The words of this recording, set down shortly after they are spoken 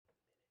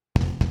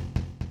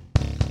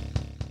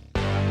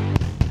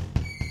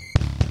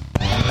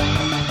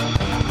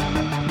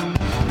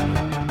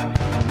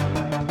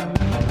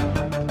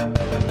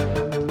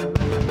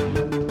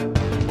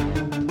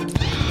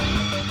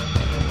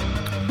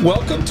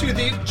Welcome to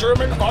the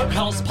German Art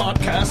House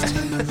podcast.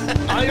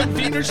 I am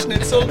Wiener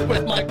Schnitzel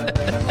with my...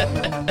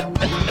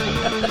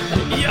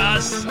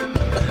 Yes!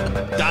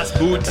 Das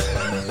Boot.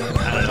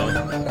 I don't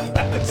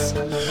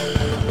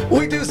know.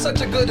 We do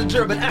such a good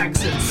German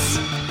accents.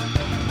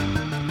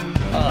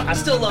 I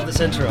still love this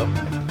intro.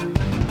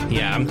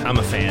 Yeah, I'm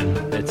a fan.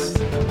 It's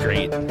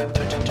great.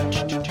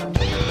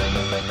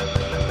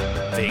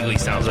 Vaguely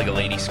sounds like a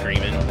lady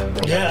screaming.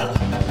 Yeah.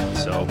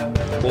 So,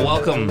 well,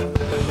 welcome.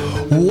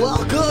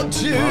 Welcome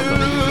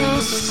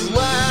to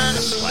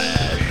Slash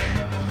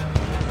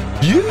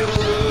You.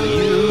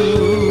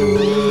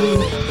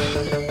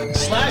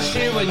 Slash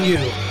You and You.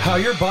 How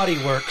your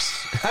body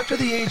works after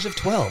the age of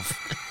 12.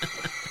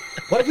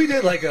 What if we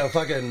did like a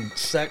fucking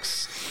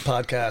sex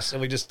podcast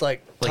and we just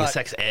like a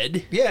sex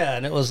ed? Yeah,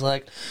 and it was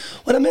like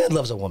when a man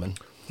loves a woman.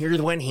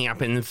 Here's what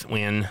happens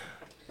when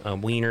a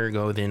wiener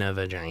goes in a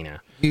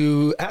vagina.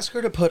 You ask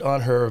her to put on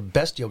her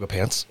best yoga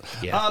pants.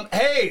 Yeah.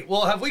 Hey,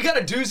 well, have we got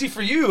a doozy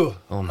for you?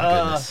 Oh my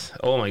goodness.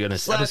 Oh my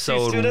goodness. Slash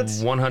Episode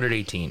students.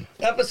 118.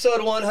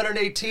 Episode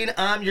 118.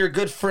 I'm your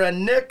good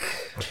friend Nick.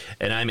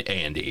 And I'm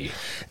Andy.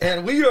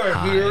 And we are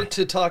here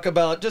to talk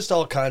about just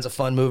all kinds of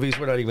fun movies.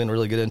 We're not even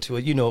really get into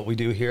it. You know what we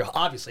do here.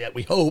 Obviously,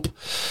 we hope.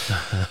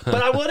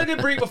 But I wanted to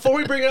before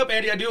we bring it up,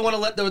 Andy, I do want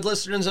to let the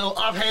listeners know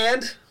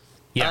offhand.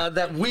 Yeah.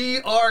 That we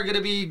are going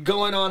to be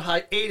going on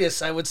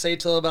hiatus, I would say,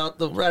 till about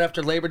right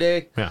after Labor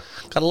Day. Yeah.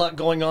 Got a lot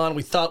going on.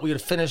 We thought we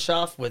would finish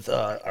off with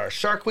our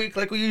Shark Week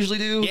like we usually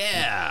do.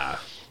 Yeah.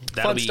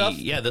 Fun stuff.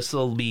 Yeah, this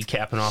will be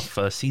capping off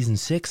season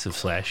 6 of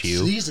Slash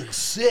U. Season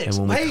 6.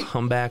 And when we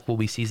come back, we'll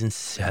be season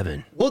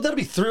 7. Well, that'll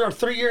be our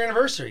 3-year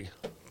anniversary.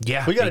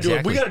 Yeah, We got to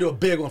exactly. do a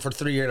big one for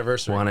 3-year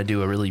anniversary. Want to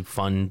do a really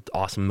fun,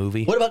 awesome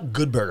movie? What about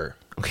Good Burger?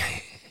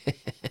 Okay.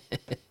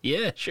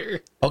 Yeah,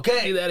 sure.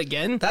 Okay. Do that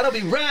again. That'll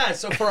be rad.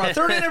 So for our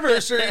 3rd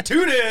anniversary,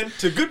 tune in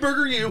to Good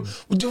Burger U.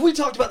 We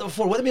talked about that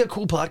before. Wouldn't it be a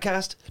cool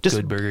podcast?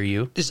 Good Burger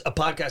U. Just a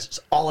podcast that's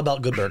all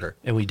about Good Burger.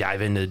 And we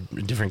dive into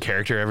a different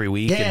character every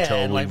week Yeah, until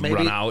and we like maybe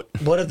run out.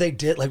 What have they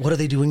did? Like, what are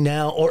they doing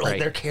now? Or like Right.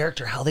 their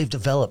character, how they've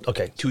developed.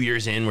 Okay. 2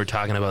 years in, we're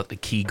talking about the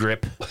key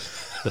grip,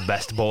 the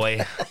best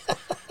boy.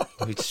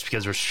 Just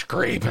because we're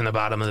scraping the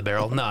bottom of the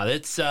barrel. No,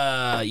 that's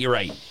you're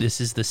right.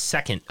 This is the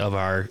second of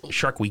our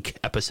Shark Week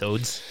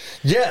episodes.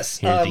 Yes.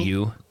 Here's to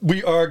you.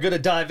 We are going to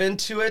dive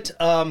into it.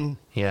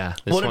 Yeah,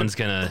 this one's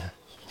gonna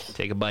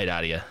take a bite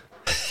out of you.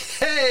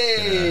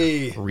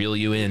 Hey. Reel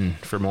you in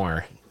for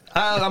more.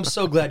 I'm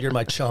so glad you're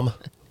my chum.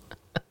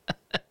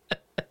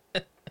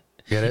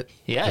 Get it?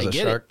 Yeah, As I a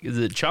get shark? it. Is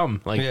it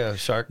chum? Like Yeah,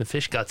 shark. the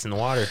fish guts in the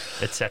water,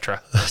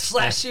 etc.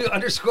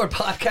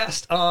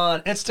 /U_podcast on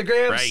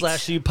Instagram, Right.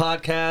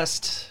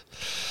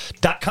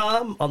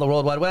 /UPodcast.com on the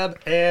World Wide Web.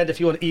 And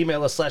if you want to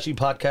email us,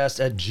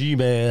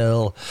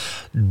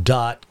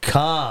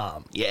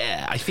 /UPodcast@gmail.com.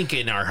 Yeah, I think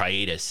in our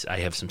hiatus, I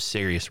have some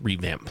serious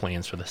revamp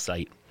plans for the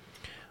site.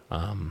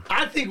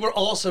 I think we're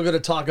also going to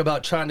talk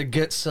about trying to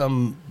get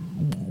some,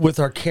 with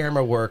our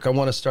camera work, I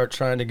want to start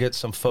trying to get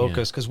some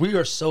focus because we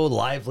are so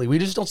lively. We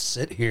just don't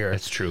sit here.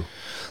 That's true.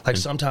 Like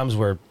sometimes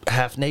we're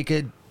half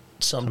naked.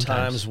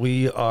 Sometimes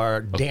we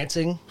are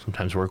dancing.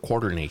 Sometimes we're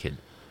quarter naked.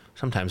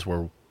 Sometimes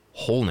we're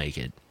whole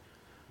naked.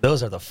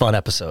 Those are the fun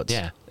episodes.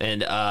 Yeah,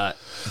 and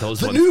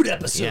those The ones, nude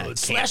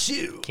episodes, can't-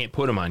 /U. Can't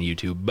put them on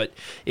YouTube, but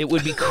it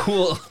would be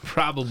cool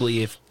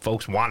probably if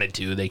folks wanted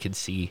to. They could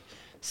see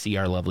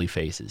our lovely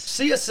faces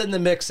See us in the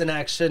mix in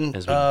action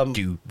as we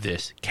do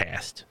this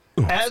cast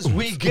as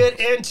we get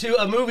into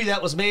a movie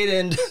that was made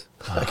in,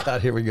 oh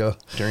God, here we go,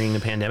 during the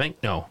pandemic.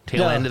 No,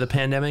 tail end of the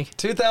pandemic.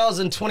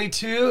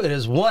 2022. It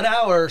is 1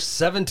 hour,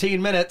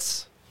 17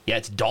 minutes. Yeah,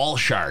 it's Doll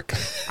Shark.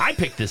 I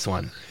picked this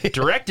one.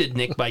 Directed,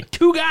 Nick, by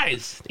two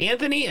guys,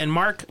 Anthony and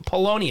Mark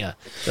Polonia.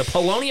 The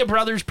Polonia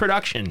Brothers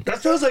production.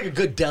 That sounds like a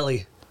good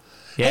deli.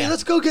 Yeah. Hey,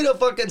 let's go get a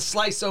fucking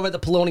slice over at the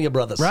Polonia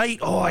Brothers. Right?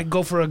 Oh, I'd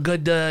go for a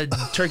good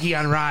turkey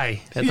on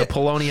rye at the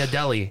Polonia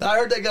Deli. I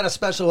heard they got a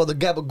special with the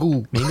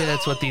Gabagoo. Maybe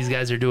that's what these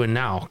guys are doing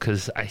now,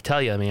 because I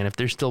tell you, man, if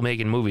they're still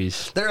making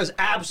movies. There is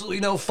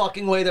absolutely no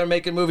fucking way they're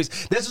making movies.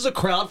 This is a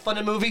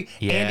crowdfunded movie.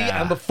 Yeah.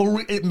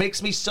 Andy, it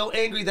makes me so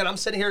angry that I'm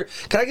sitting here.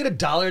 Can I get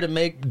 $1 to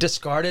make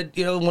Discarded?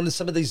 You know, one of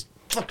some of these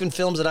fucking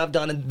films that I've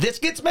done, and this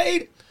gets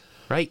made?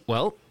 Right.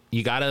 Well,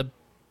 you got to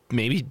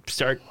maybe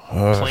start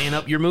playing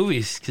up your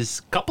movies, because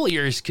a couple of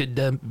years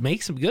could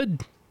make some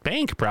good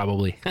bank,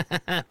 probably.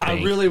 I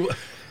really...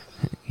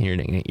 Your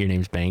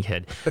name's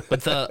Bankhead.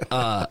 But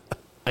I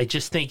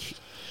just think,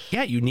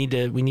 yeah, we need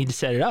to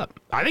set it up.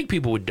 I think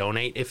people would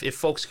donate if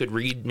folks could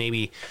read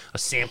maybe a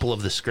sample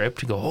of the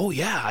script and go, oh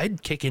yeah,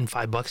 I'd kick in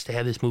 $5 to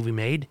have this movie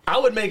made. I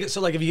would make it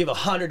so like if you give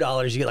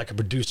 $100, you get like a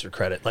producer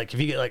credit. Like if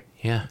you get like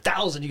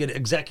 1,000, you get an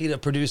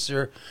executive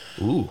producer.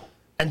 Ooh.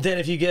 And then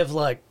if you give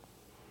like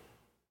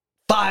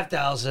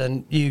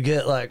 5,000, you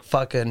get like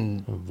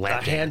fucking a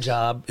Lap hand dance.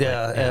 job.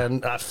 Yeah,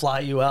 and I fly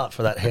you out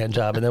for that hand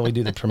job, and then we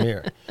do the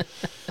premiere.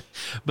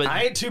 But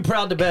I ain't too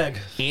proud to beg.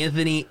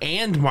 Anthony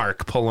and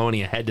Mark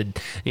Polonia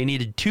they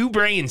needed two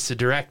brains to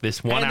direct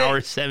this 1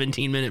 hour,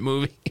 17-minute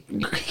movie.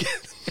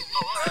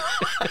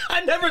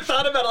 I never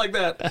thought about it like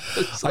that.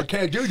 I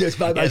can't do this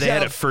by Yeah, myself. they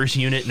had a first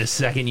unit and a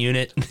second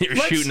unit. They were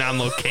shooting on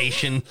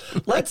location.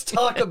 Let's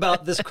talk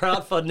about this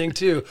crowdfunding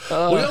too. We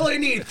only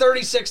need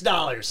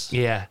 $36.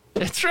 Yeah,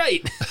 that's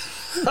right.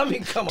 I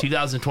mean, come on.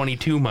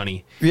 2022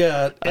 money.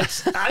 Yeah,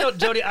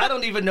 Jody. I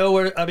don't even know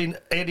where. I mean,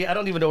 Andy, I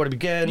don't even know where to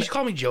begin. You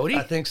call me Jody?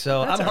 I think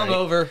so. That's I'm all right.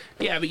 hungover.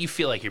 Yeah, but you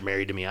feel like you're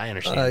married to me. I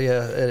understand.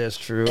 Yeah, it is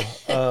true.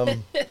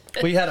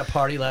 We had a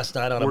party last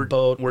night on a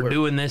boat. We're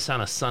doing this on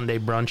a Sunday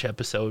brunch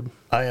episode.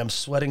 I am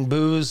sweating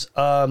booze.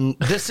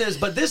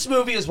 This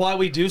movie is why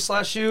we do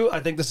Slash You. I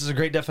think this is a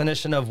great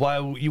definition of why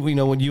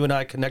when you and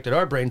I connected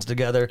our brains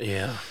together.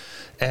 Yeah.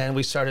 And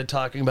we started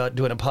talking about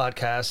doing a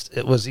podcast.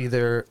 It was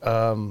either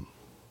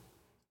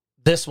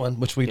this one,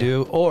 which we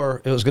do,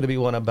 or it was going to be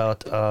one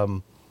about a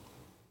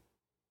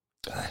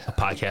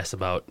podcast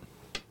about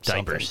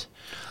diapers.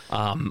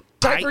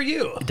 Diaper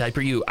You.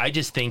 Diaper You. I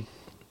just think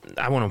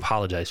I want to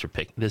apologize for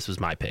pick. This was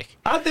my pick.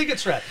 I think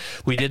it's right.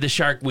 We did the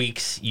Shark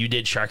Weeks. You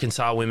did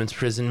Sharkensaw Women's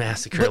Prison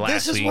Massacre But last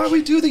this is week. why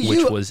we do the which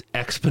You. was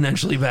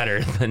exponentially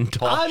better than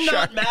Tall I'm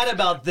Shark. not mad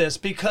about this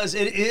because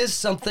it is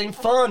something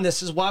fun.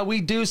 This is why we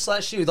do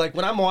Slash You. Like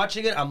when I'm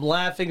watching it, I'm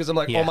laughing because I'm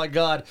like, Yeah. oh my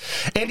god,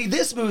 Andy,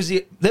 this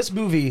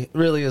movie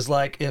really is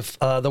like if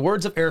the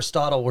words of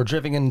Aristotle were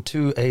driven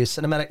into a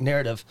cinematic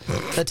narrative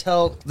that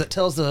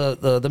tells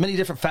the many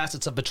different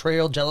facets of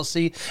betrayal,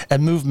 jealousy,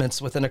 and movements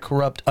within a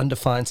corrupt,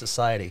 undefined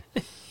society.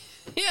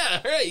 Yeah,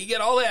 right. You get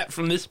all that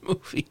from this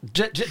movie.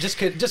 Just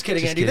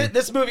kidding, Andy. kidding.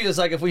 This movie is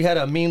like if we had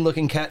a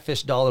mean-looking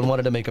catfish doll and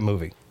wanted to make a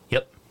movie.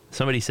 Yep.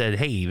 Somebody said,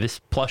 hey, this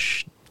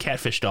plush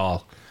catfish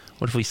doll,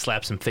 what if we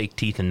slap some fake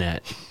teeth in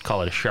that,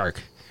 call it a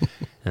shark, and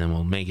then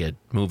we'll make a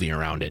movie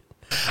around it.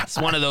 It's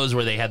one of those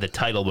where they had the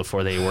title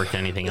before they worked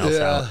anything else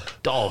out.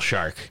 Doll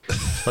Shark.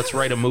 Let's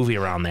write a movie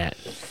around that.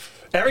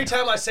 Every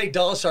time I say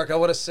Doll Shark, I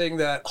want to sing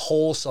that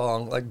whole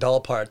song, like doll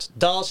parts.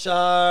 Doll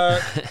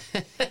Shark.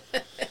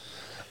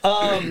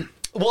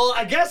 Well,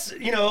 I guess,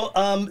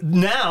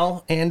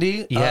 now,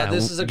 Andy, Yeah,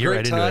 this is a get great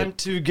right into time it.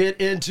 to get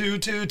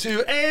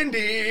into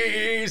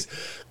Andy's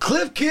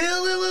Cliff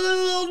Kill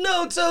Little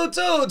Notes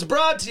Toads,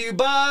 brought to you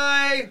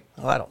by,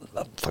 I don't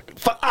know, fucking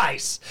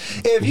ice.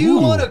 If you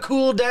want to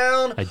cool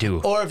down, I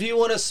do. or if you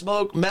want to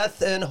smoke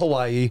meth in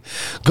Hawaii,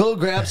 go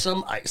grab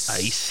some ice.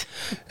 Ice.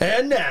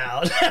 And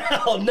now,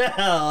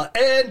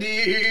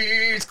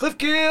 Andy's Cliff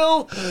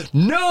Kill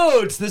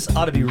Notes. This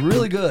ought to be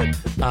really good.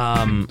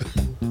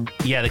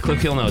 Yeah, the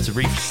Cliff Kill Notes, a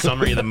brief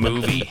summary of the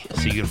movie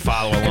so you can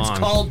follow along. It's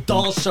called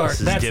Doll Shark. This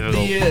is That's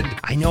difficult. the end.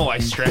 I know, I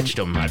stretched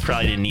them. I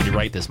probably didn't need to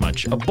write this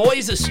much. A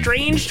boy's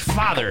estranged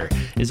father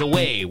is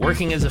away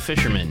working as a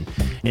fisherman.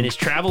 In his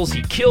travels,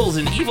 he kills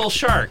an evil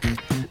shark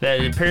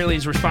that apparently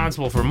is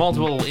responsible for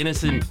multiple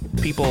innocent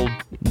people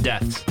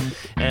deaths.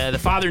 The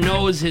father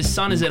knows his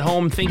son is at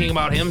home thinking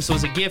about him, so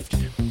as a gift,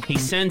 he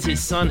sends his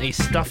son a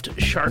stuffed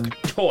shark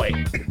toy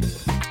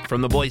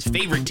from the boy's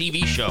favorite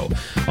TV show,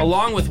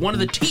 along with one of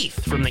the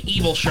teeth from the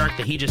evil shark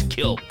that he just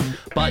killed.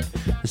 But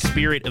the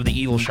spirit of the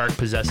evil shark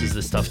possesses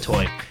the stuffed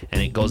toy, and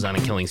it goes on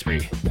a killing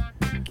spree.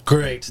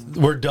 Great.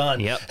 We're done.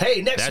 Yep.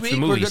 Hey, next That's week the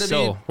movie. we're going to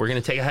So we're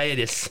going to take a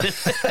hiatus.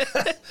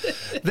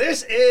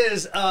 This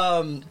is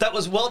that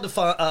was well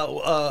defined.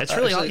 It's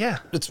really yeah.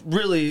 It's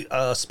really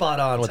spot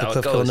on with the how it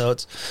Cliff Kill goes.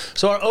 Notes.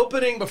 So our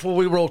opening, before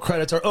we roll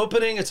credits,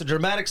 it's a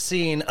dramatic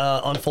scene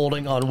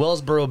unfolding on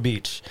Wellsboro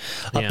Beach.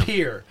 A Yeah.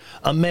 pier,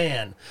 a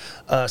man,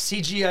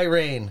 CGI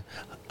rain,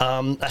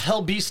 a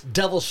hell beast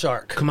devil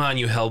shark. Come on,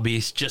 you hell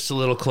beast, just a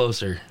little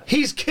closer.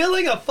 He's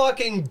killing a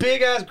fucking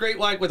big ass great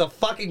white with a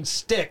fucking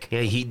stick.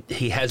 Yeah,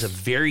 he has a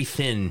very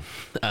thin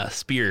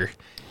spear,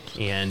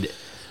 and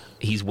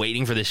he's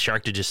waiting for this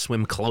shark to just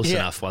swim close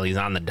enough while he's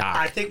on the dock.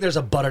 I think there's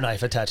a butter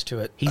knife attached to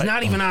it. He's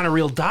not even on a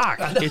real dock.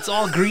 It's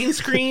all green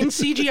screen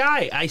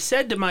CGI. I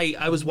said to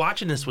I was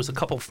watching this with a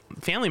couple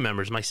family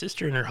members. My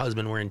sister and her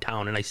husband were in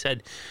town, and I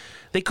said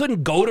they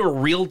couldn't go to a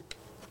real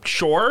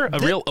shore, a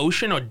real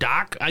ocean or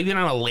dock, even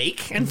on a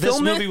lake, and This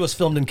film movie it. was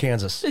filmed in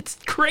Kansas. It's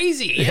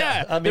crazy.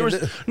 Yeah, I mean, there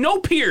was no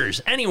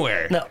piers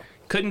anywhere. No.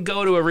 Couldn't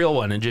go to a real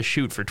one and just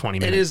shoot for 20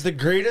 minutes. It is the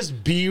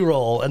greatest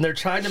B-roll, and they're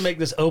trying to make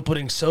this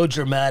opening so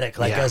dramatic,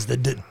 like Yeah. as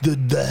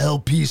the hell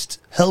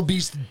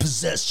beast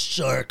possessed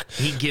shark.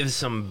 He gives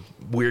some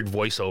weird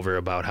voiceover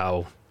about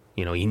how,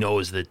 he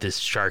knows that this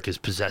shark is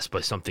possessed by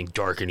something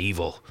dark and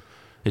evil.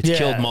 It's Yeah.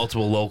 killed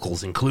multiple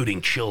locals,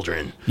 including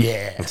children.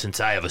 Yeah. And since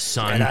I have a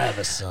son, And I have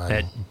a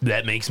son.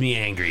 that makes me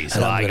angry, so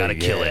And I'm I gonna-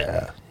 gotta kill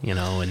yeah. it.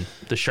 And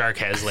the shark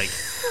has like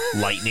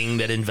lightning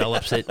that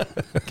envelops it,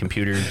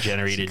 computer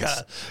generated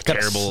gotta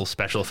terrible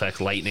special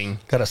effects lightning.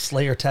 Got a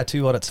Slayer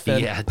tattoo on its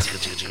fin. Yeah,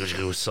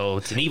 so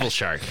it's an evil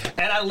shark.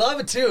 And I love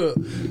it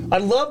too. I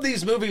love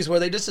these movies where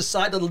they just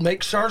decide to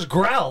make sharks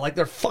growl like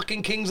they're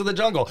fucking kings of the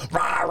jungle.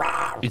 Rah,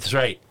 rah. It's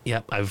right.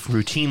 Yep, I've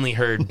routinely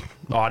heard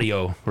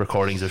audio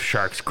recordings of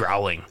sharks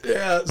growling.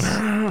 Yes.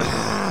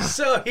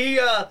 So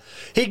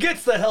he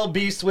gets the hell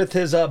beast with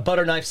his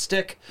butter knife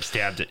stick.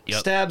 Stabbed it. Yep.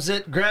 Stabs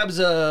it, grabs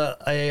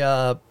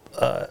a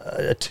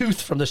a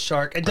tooth from the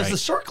shark. And does the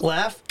shark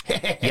laugh?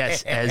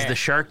 Yes, as the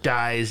shark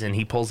dies and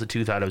he pulls the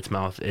tooth out of its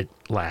mouth, it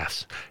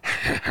laughs.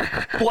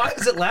 Why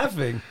is it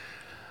laughing?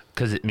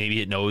 Because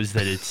maybe it knows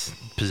that it's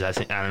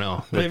possessing. I don't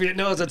know. Maybe it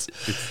knows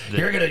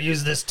you're going to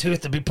use this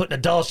tooth to be put in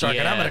a doll shark,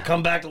 and I'm Yeah. going to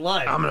come back to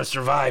life. I'm going to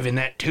survive in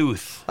that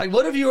tooth. Like,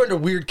 what if you were in a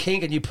weird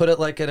kink and you put it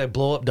like in a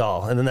blow-up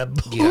doll, and then that...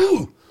 Yeah.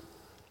 Ooh!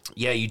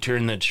 Yeah, you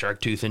turn the shark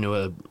tooth into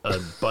a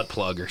butt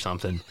plug or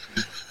something.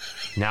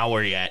 Now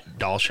where you at,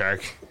 doll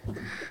shark?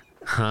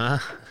 Huh?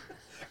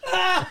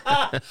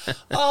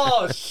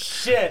 Oh,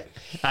 shit.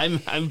 I'm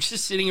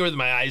just sitting here with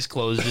my eyes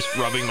closed, just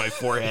rubbing my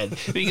forehead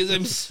because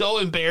I'm so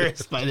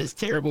embarrassed by this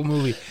terrible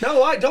movie.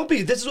 No, don't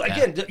be. This is,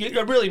 again,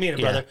 I really mean it,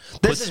 brother.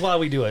 This is why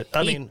we do it.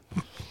 I mean...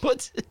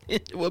 Puts it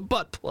into a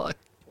butt plug.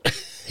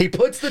 He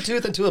puts the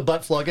tooth into a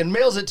butt plug and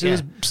mails it to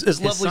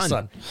his lovely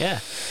son. Yeah.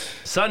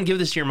 Son, give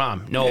this to your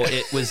mom. No,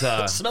 it was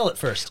Smell it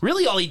first.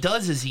 really all he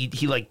does is he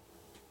like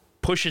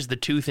pushes the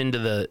tooth into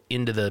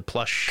the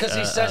plush Because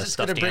he says it's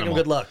going to stuffed bring him animal.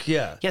 good luck.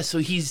 Yeah. Yeah, so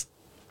he's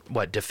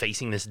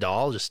defacing this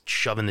doll, just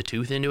shoving the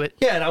tooth into it.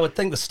 Yeah, and I would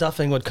think the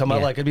stuffing would come out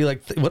Yeah. like, it'd be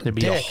like, what a There'd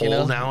be dick, a hole you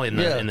know? now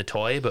in the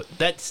toy, but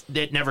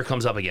that never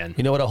comes up again.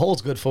 You know what a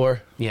hole's good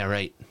for? Yeah,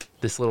 right.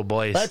 This little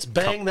boy is Let's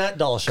bang that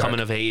doll shark. coming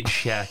of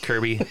age. Yeah,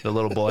 Kirby, the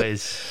little boy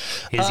is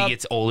as he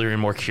gets older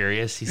and more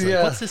curious. He's like,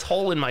 Yeah. "What's this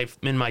hole in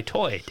my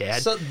toy,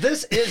 Dad?" So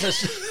this is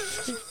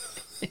a...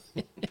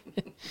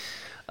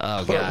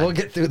 Oh God, We'll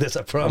get through this,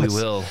 I promise.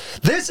 we will.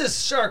 This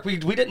is Shark. We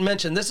didn't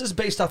mention, this is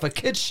based off a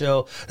kid's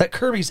show that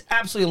Kirby's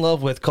absolutely in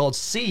love with called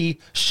Sea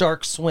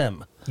Shark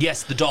Swim.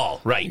 Yes, the doll,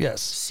 right? Yes.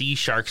 Sea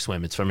Shark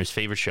Swim. It's from his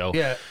favorite show.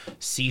 Yeah.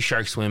 Sea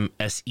Shark Swim,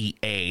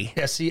 SEA.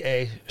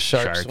 SEA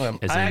Shark Shark, Swim.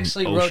 as I in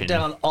actually wrote ocean.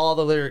 down all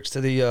the lyrics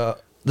to the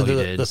you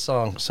did? the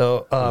song.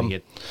 So We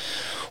get-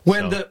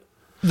 when so-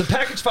 the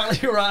package finally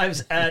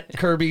arrives at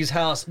Kirby's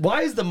house,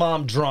 why is the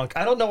mom drunk?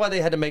 I don't know why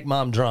they had to make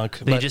mom drunk.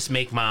 They but just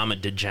make mom a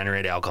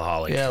degenerate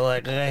alcoholic. yeah,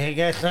 like he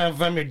got something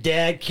from your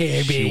dad,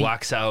 Kirby. She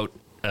walks out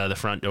the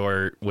front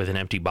door with an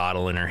empty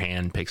bottle in her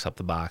hand, picks up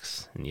the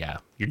box, and yeah,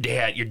 your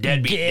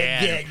deadbeat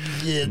dad.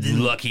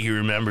 Lucky he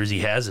remembers he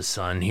has a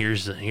son.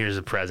 Here's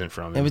a present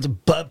from It him. was a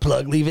butt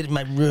plug. Leave it in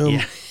my room.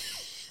 Yeah.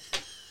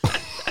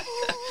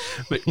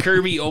 But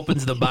Kirby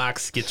opens the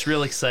box, gets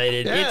real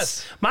excited.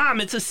 Yes.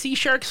 Mom, it's a Sea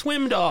Shark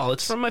Swim doll.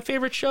 It's from my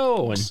favorite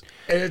show. And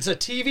And it's a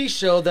TV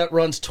show that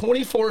runs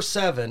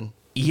 24/7.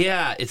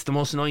 yeah, it's the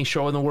most annoying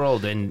show in the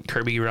world. And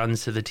Kirby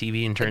runs to the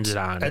TV and turns it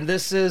on. And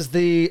this is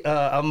the,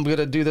 I'm going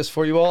to do this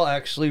for you all. I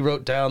actually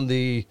wrote down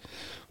the,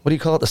 what do you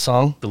call it? The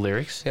song? The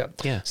lyrics? Yeah.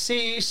 Yeah.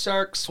 Sea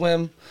Shark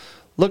Swim.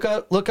 Look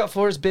out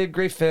for his big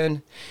gray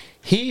fin.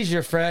 He's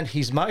your friend.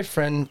 He's my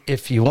friend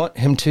if you want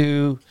him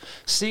to.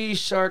 Sea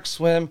Shark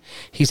Swim.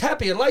 He's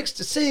happy and likes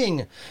to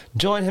sing.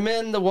 Join him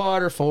in the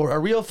water for a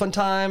real fun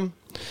time.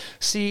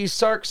 Sea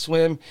Shark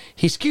Swim.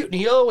 He's cute and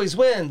he always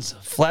wins.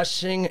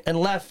 Flashing and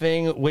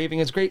laughing, waving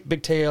his great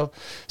big tail.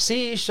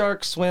 Sea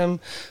Shark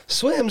Swim.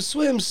 Swim,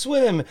 swim,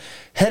 swim.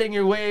 Heading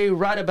your way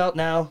right about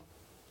now.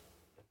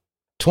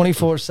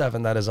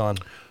 24/7 that is on.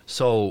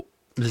 So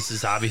this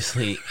is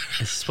obviously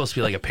it's supposed to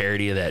be like a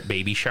parody of that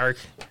Baby Shark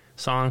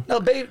song. No,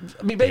 Baby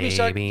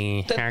Shark. Baby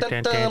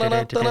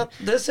Shark.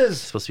 This is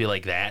It's supposed to be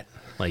like that.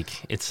 Like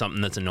it's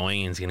something that's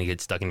annoying and it's gonna get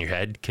stuck in your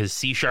head. Because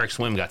Sea Shark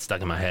Swim got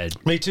stuck in my head.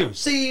 me too.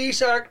 Sea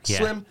Shark Yeah,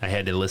 Swim. I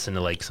had to listen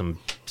to like some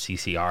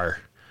CCR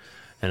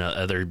and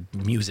other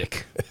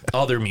music,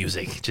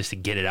 just to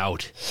get it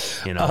out.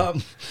 You know.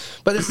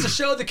 But it's the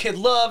show the kid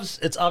loves.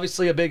 It's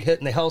obviously a big hit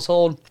in the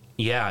household.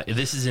 Yeah,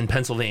 this is in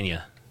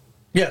Pennsylvania.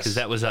 Yes. Because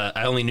that was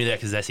I only knew that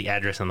because that's the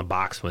address on the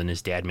box when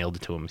his dad mailed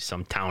it to him.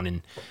 Some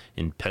town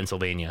in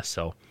Pennsylvania.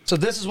 So So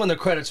this is when the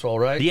credits roll,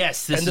 right?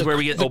 yes, this And is where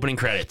we get opening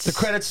credits. The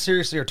credits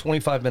seriously are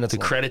 25 minutes long.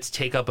 Credits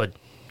take up a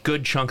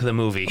good chunk of the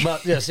movie.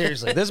 But yeah,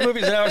 seriously. This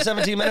movie's an hour and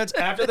 17 minutes.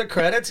 After the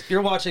credits,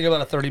 you're watching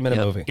about a 30-minute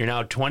movie. You're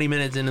now 20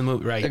 minutes in the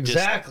movie, right? just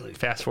Exactly.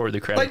 fast forward the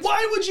credits. Like,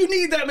 why would you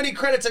need that many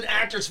credits and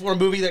actors for a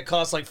movie that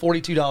costs like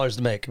 $42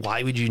 to make?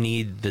 Why would you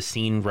need the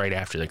scene right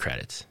after the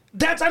credits?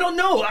 I don't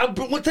know.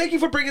 Well, thank you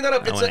for bringing that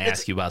up. I want to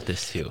ask you about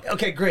this too.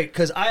 Okay, great,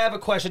 because I have a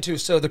question too.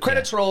 So the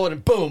credits roll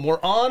and boom, we're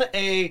on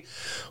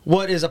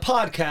what is a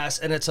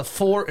podcast, and it's a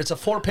four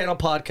panel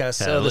podcast.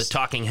 So The this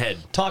talking head.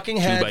 talking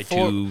head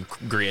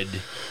 2x2 grid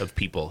of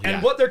people. and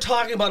yeah. what they're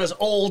talking about is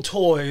old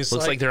toys.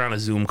 Looks like they're on a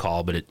Zoom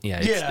call, but it's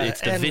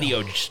the and-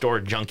 Video Store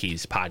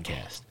Junkies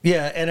podcast.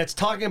 yeah, and it's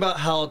talking about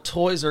how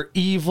toys are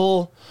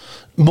evil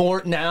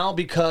more now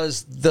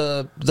because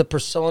the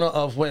persona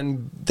of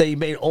when they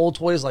made old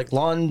toys like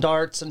lawn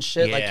darts and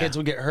shit, like Yeah. kids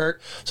would get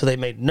hurt, so they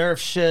made Nerf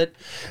shit,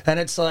 and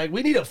it's like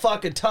we need to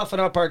fucking toughen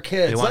up our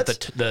kids. They want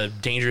Let's- the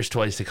dangerous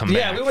toys to come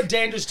yeah, back. we want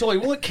dangerous toy.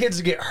 We want kids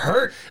to get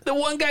hurt. The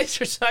one guy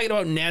starts talking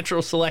about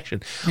natural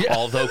selection. Yeah.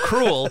 Although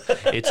cruel,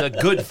 it's a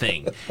good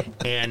thing.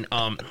 And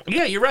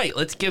yeah, you're right.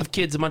 Let's give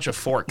kids a bunch of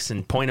forks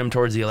and point them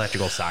towards the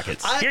electrical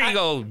sockets. Here you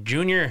go,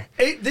 Junior.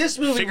 This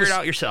movie Figure was, it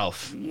out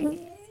yourself.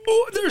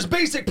 There's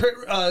basic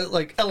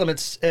like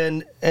elements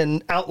and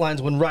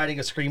outlines when writing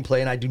a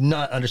screenplay, and I do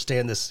not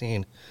understand this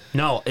scene.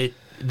 No,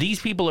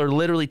 these people are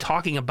literally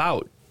talking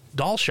about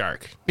Doll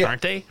Shark,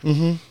 aren't they?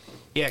 Mm-hmm.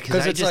 Yeah,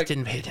 because I it's just like-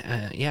 didn't pay.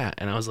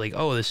 And I was like,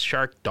 oh, this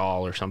shark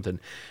doll or something,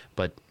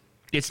 but.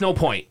 It's no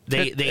point.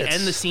 They It's-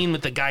 end the scene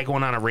with the guy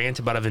going on a rant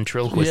about a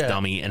ventriloquist Yeah.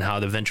 dummy and how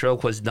the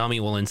ventriloquist dummy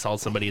will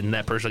insult somebody and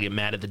that person will get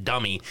mad at the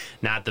dummy,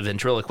 not the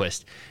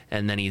ventriloquist.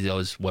 And then he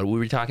goes, what were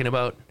we talking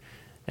about?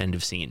 End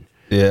of scene.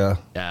 Yeah.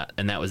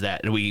 And that was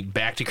that. And we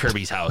back to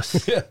Kirby's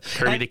house.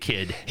 Kirby the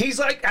kid. He's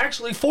like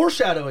actually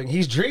foreshadowing.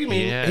 He's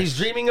dreaming. Yes. He's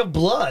dreaming of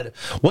blood.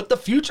 What the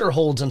future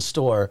holds in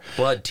store.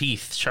 Blood,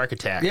 teeth, shark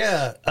attacks.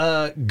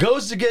 Yeah.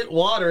 Goes to get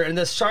water, and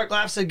the shark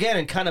laughs again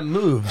and kind of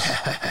moves.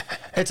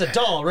 It's a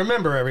doll.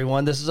 Remember,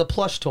 everyone, this is a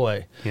plush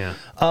toy. Yeah.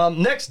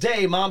 Next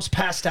day, mom's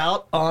passed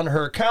out on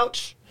her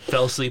couch.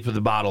 Fell asleep with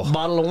a bottle.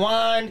 Bottle of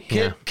wine.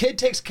 Yeah. Kid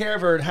takes care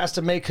of her and has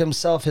to make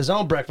himself his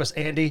own breakfast.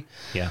 Andy.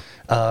 Yeah.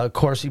 Of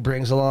course, he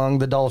brings along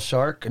the doll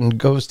shark and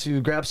goes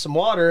to grab some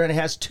water, and he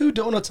has 2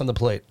 donuts on the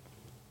plate.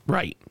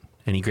 Right.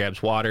 And he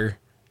grabs water.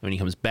 When he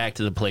comes back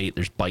to the plate,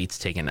 there's bites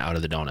taken out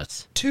of the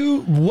donuts.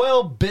 2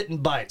 well-bitten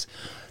bites.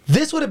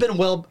 This would have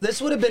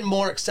been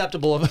more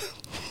acceptable.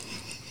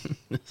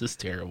 This is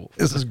terrible.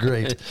 This is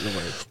great. It's the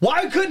worst.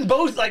 Why couldn't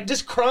both, like,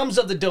 just crumbs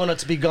of the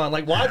donuts be gone?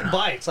 Like, why the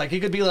bites? Like, he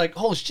could be like,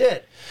 oh,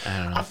 shit. I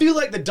don't know. I feel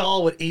like the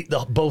doll would eat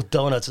both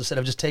donuts instead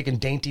of just taking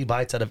dainty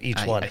bites out of each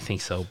one. I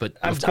think so. But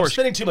I'm of course,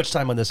 spending too much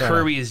time on this.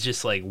 Kirby is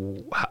just like,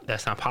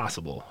 that's not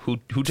possible. Who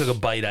took a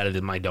bite out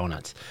of my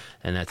donuts?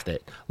 And that's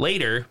it.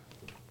 Later,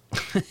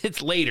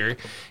 it's later.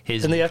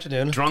 His In the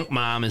afternoon. drunk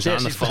mom is Yeah,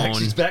 on the she's back- phone.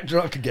 she's back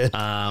drunk again.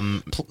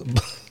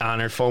 On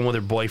her phone with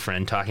her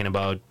boyfriend, talking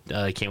about,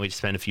 I can't wait to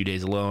spend a few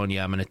days alone.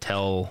 Yeah, I'm gonna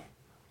tell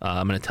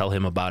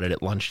him about it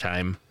at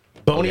lunchtime.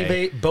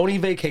 Okay. Bony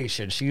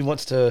vacation. She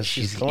wants to.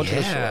 She's going to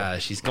the shore. Yeah,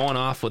 she's going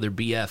off with her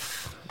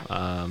BF,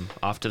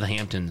 off to the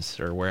Hamptons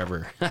or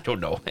wherever. I don't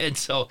know. And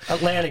so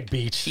Atlantic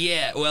Beach.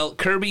 yeah, well,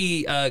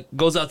 Kirby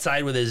goes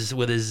outside with his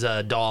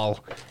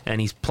doll,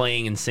 and he's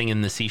playing and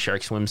singing the Sea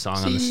Shark Swim song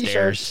on the Sea Shark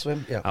stairs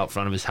Swim, yeah. out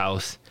front of his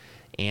house.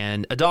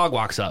 And a dog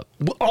walks up.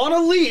 On a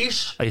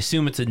leash, I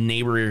assume it's a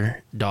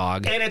neighbor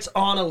dog and it's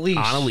on a leash.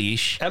 on a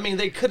leash. I mean,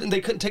 they couldn't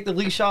take the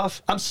leash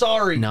off. I'm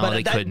sorry, No, but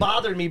they that couldn't.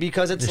 bothered me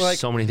because it's There's like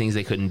so many things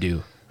they couldn't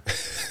do.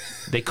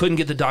 They couldn't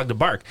get the dog to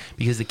bark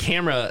because the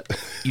camera,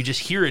 you just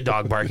hear a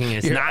dog barking and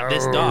it's not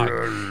this dog.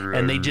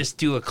 And they just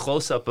do a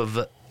close-up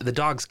of the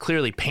dog's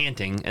clearly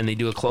panting, and they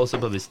do a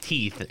close-up of his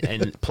teeth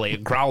and play a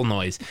growl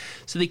noise.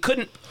 So they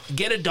couldn't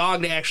get a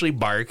dog to actually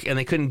bark, and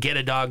they couldn't get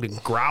a dog to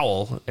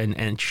growl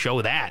and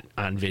show that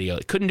on video.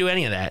 They couldn't do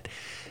any of that.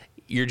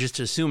 You're just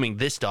assuming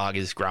this dog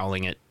is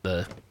growling at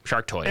the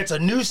shark toy. it's a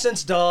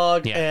nuisance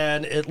dog, Yeah.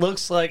 and it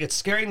looks like it's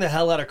scaring the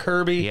hell out of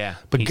Kirby. Yeah.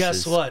 but He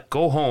guess says, what?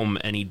 Go home,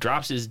 and he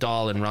drops his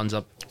doll and runs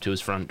up to his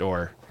front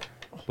door.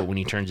 But when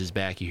he turns his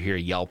back, you hear a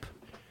yelp.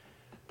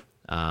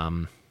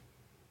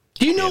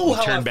 Do you know We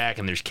how? turn back,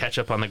 and there's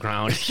ketchup on the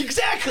ground,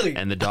 Exactly.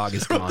 and the dog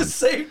is the gone.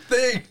 same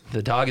thing.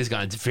 The dog is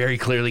gone. It's very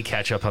clearly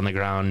ketchup on the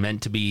ground,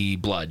 meant to be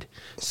blood.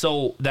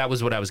 So that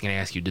was what I was going to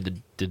ask you.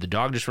 Did the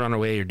dog just run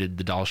away, or did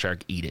the doll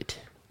shark eat it?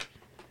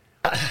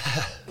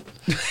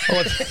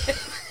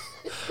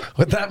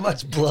 With that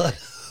much blood.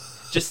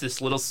 Just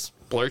this little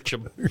splurch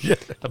of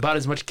about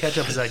as much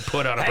ketchup as I'd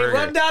put on a Hey, burger.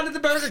 run down to the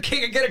Burger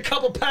King and get a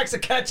couple packs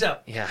of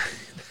ketchup. Yeah,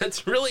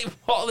 that's really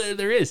all that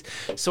there is.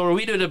 So are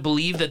we to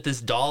believe that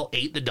this doll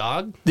ate the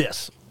dog?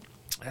 Yes.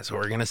 That's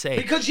what we're going to say.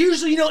 Because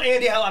usually, you know,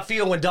 Andy, how I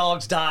feel when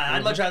dogs die.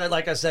 I'd much rather,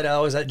 like I said, I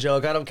always that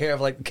joke. I don't care if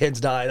like kids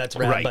die. That's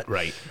rad, Right, but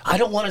right. I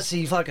don't want to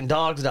see fucking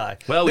dogs die.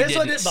 Well, we This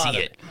one didn't didn't bother see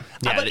me. it.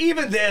 Yeah, But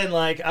even then,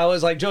 like I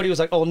was like, Jody was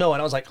like, "Oh no,"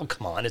 and I was like, "Oh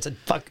come on, it's a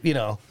fuck," you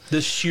know,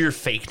 The sheer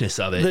fakeness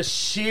of it. the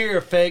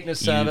sheer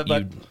fakeness of it.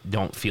 But you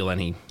don't feel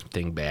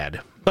anything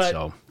bad.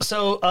 But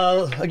so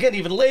again,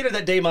 even later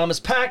that day, Mom is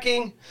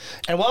packing,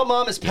 and while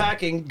Mom is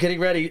packing, getting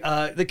ready,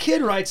 the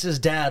kid writes his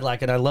dad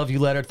like an "I love you"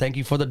 letter. Thank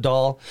you for the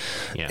doll.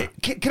 Yeah.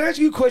 Can I ask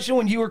you a question?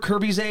 When you were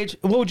Kirby's age,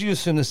 what would you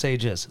assume this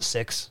age is?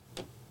 6?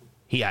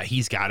 Yeah,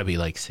 he's got to be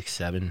like 6,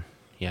 7.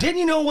 Yeah. Didn't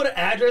you know what an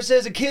address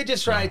is? A kid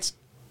just writes.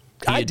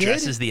 He I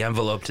addresses did. the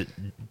envelope to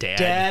Dad,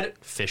 Dad,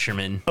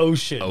 Fisherman,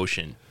 Ocean.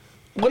 Ocean.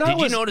 When I Did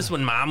you was- notice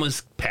when Mom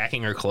was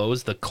packing her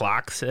clothes, the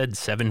clock said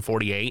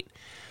 7:48?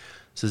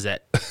 So is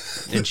that,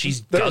 and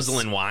she's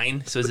guzzling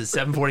wine. So is it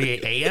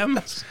 7:48 a.m.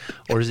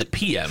 or is it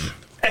p.m.?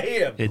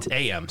 AM. It's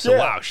a.m. So Yeah.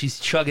 wow, she's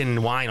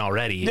chugging wine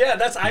already. Yeah,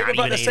 that's I'm Not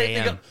about to even say. 8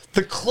 a.m.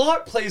 The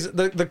clock plays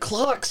the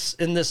clocks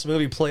in this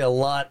movie play a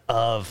lot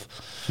of.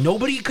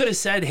 Nobody could have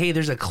said, "Hey,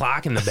 there's a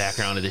clock in the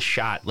background of this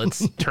shot.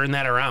 Let's turn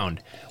that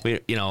around." We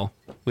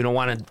don't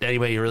want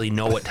anybody to really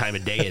know what time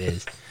of day it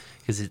is.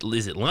 Is it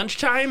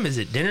lunchtime? Is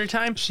it dinner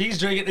time? She's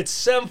drinking. It's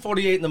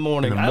 7:48 in the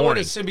morning. I would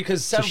morning. assume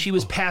because So she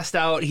was passed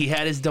out. He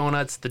had his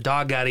donuts. The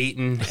dog got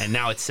eaten, and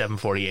now it's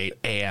 7:48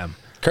 a.m.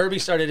 Kirby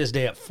started his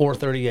day at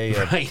 4:30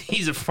 a.m. Right?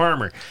 He's a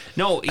farmer.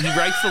 No, he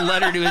writes the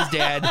letter to his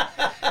dad.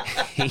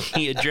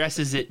 he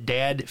addresses it,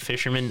 Dad,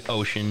 Fisherman,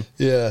 Ocean.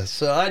 Yeah,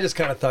 so I just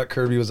kind of thought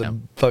Kirby was a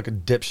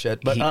fucking dipshit.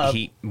 But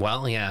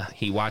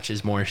he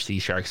watches more sea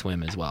sharks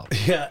swim as well.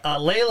 yeah,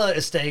 Layla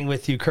is staying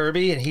with you,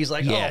 Kirby, and he's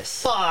like,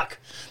 Yes. "Oh fuck,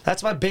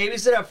 that's my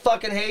babysitter. I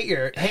fucking hate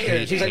her.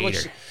 She's like, well,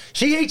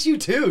 she hates you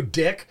too,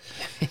 dick."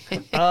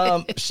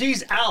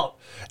 She's out,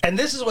 and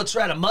this is what's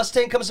right. A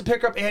Mustang comes to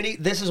pick her up, Andy.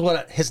 This is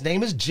what his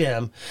name is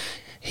Jim.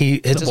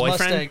 It's his boyfriend?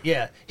 Mustang.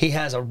 Yeah, he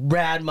has a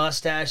rad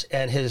mustache,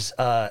 and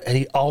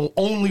he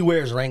only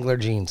wears Wrangler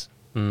jeans.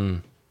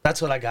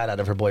 That's what I got out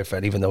of her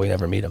boyfriend, even though we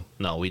never meet him.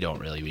 No, we don't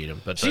really meet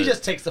him. But She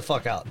just takes the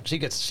fuck out. She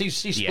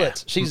splits. Yeah.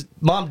 She's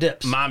mom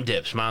dips. Mom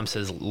dips. Mom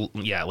says,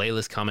 "Yeah,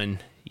 Layla's coming.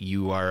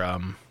 You are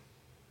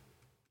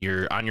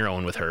you're on your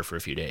own with her for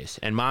a few days."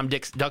 And Mom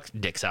ducks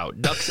out.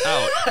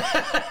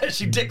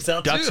 She dicks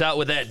out Ducks too. out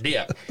with that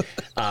dick.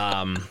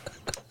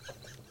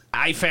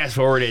 I fast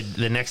forwarded.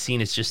 The next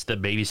scene is just the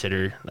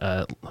babysitter,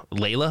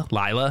 Lila,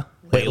 Lila,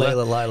 I and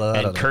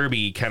don't know.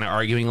 Kirby kind of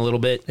arguing a little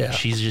bit. Yeah.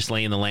 She's just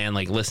laying the land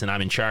like, "Listen,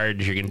 I'm in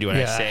charge. You're gonna do what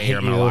Yeah, I I say, hate or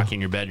I'm gonna you." lock you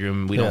in your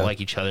bedroom. We don't Yeah. like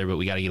each other, but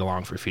we got to get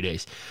along for a few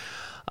days."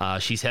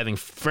 She's having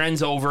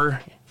friends over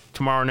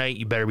tomorrow night.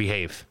 You better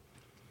behave.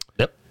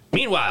 Yep.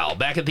 Meanwhile,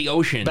 back at the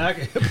Ocean.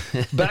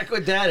 Back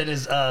with Dad in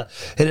his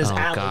alley.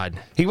 God.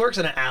 He works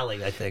in an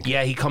alley, I think.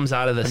 Yeah, he comes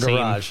out of the same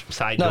Garage.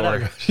 side No,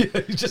 door. yeah,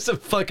 he's just a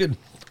fucking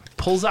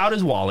Pulls out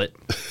his wallet.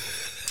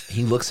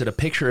 He looks at a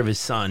picture of his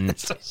son.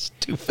 so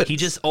stupid. He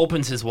just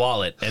opens his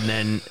wallet, and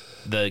then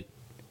the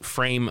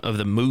frame of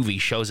the movie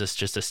shows us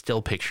just a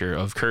still picture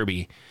of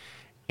Kirby.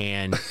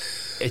 And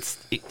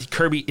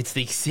Kirby, it's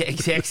the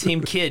exact same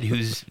kid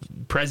who's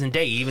present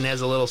day. He even has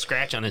a little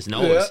scratch on his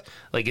nose. Yeah.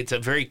 Like, it's a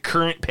very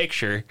current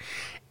picture.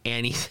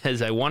 And he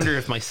says, "I wonder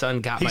if my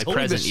son got my He's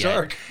holding the present yet."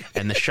 shark.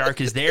 And the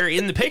shark is there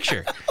in the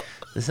picture.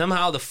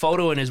 Somehow the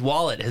photo in his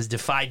wallet has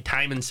defied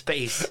time and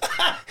space.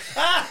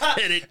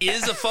 And it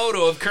is a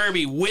photo of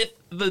Kirby with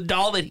the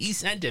doll that he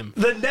sent him.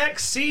 The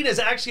next scene is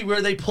actually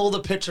where they pull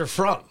the picture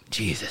from.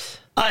 Jesus.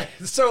 Oh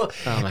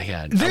my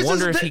God. This I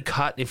wonder is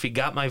if he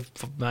got my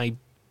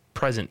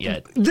present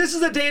yet. This is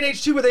the day and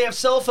age too where they have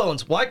cell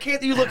phones. Why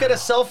can't you look at a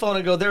cell phone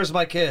and go, "There's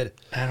my kid"?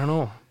 I don't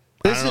know.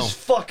 This is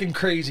fucking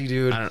crazy,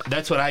 dude. I don't know.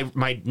 That's what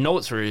my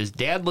notes were. Is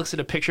Dad looks at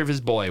a picture of his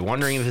boy,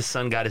 wondering if his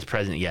son got his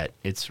present yet.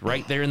 It's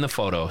right there in the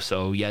photo.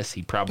 So yes,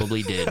 he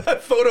probably did. A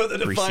photo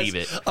that Receive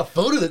it. A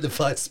photo that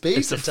defies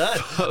space It's and a time.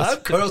 photo.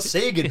 I'm Carl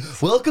Sagan.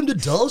 Welcome to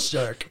Doll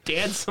Shark.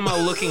 Dad's somehow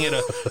looking at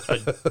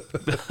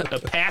a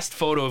past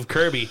photo of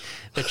Kirby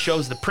that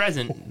shows the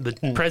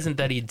present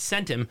that he'd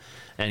sent him.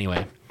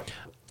 Anyway,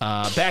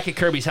 back at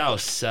Kirby's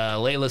house,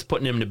 Layla's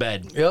putting him to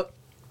bed. Yep.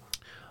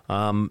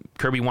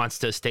 Kirby wants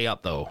to stay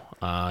up, though.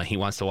 He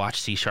wants to watch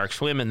sea sharks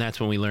swim, and that's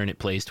when we learn it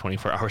plays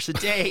 24 hours a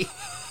day.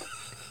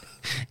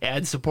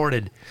 Ad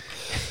supported.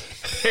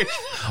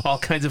 All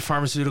kinds of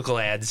pharmaceutical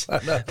ads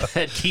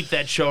that keep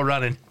that show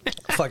running.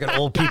 Fucking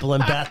old people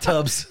in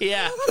bathtubs.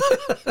 Yeah.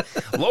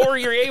 Lower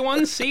your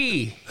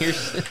A1C. Here's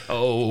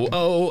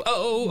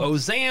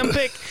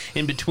Ozempic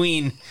in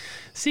between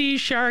sea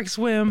shark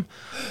swim.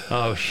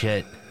 Oh,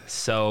 shit.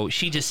 So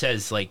she just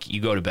says, like,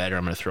 "You go to bed or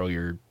I'm going to throw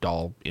your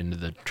doll into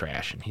the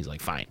trash." And he's like,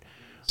 "Fine."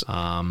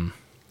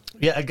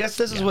 Yeah, I guess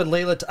this is when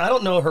Layla. I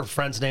don't know her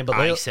friend's name, but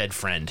I Layla. said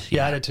friend.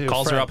 Yeah, I did too,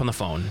 Calls friend. her up on the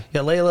phone.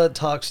 Yeah, Layla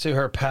talks to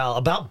her pal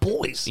about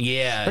boys.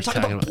 Yeah, They're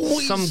talking about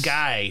boys. some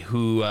guy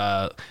who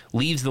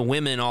leaves the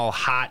women all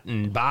hot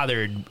and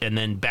bothered and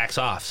then backs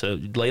off. So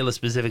Layla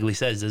specifically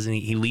says, doesn't he?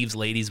 He leaves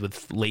ladies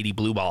with lady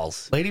blue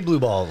balls. Lady Blue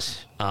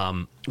Balls.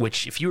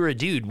 Which, if you were a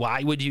dude,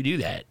 why would you do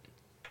that?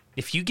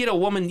 If you get a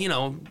woman,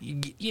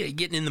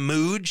 getting in the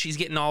mood, she's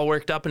getting all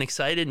worked up and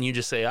excited, and you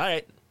just say, "All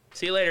right,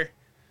 see you later."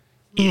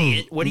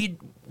 Idiot. What do you?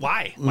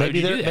 Why? Why would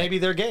you do that? Maybe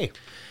they're gay.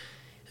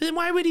 Then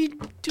why would he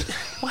do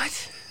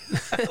what?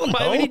 don't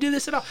Why would know. he do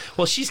this at all?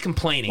 Well, she's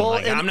complaining. Well,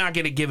 like, and- I'm not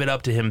going to give it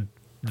up to him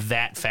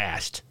that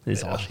fast,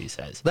 is all she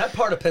says. That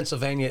part of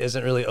Pennsylvania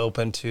isn't really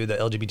open to the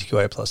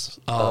LGBTQI plus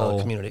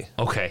community.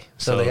 Okay.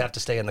 So they have to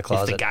stay in the If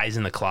closet. the guy's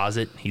in the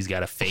closet, he's got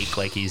to fake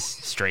like he's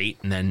straight,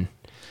 and then...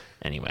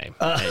 Anyway,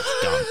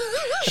 it's dumb.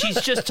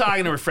 She's just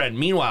talking to her friend.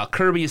 Meanwhile,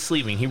 Kirby is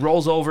sleeping. He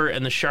rolls over,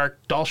 and the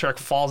doll shark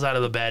falls out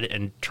of the bed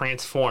and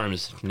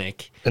transforms,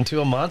 Nick, Into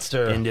a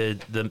monster. into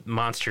the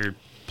monster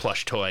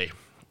plush toy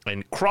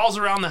and crawls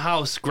around the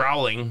house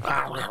growling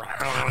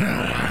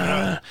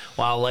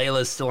while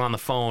Layla's still on the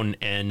phone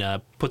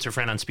and puts her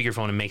friend on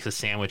speakerphone and makes a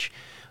sandwich.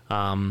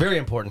 Very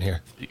important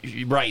here.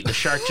 Right, the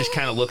shark just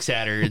kind of looks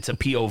at her. It's a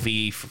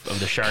POV of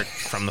the shark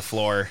from the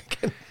floor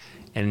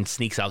and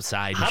sneaks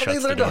outside and How do they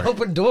shuts learn the door. to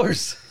open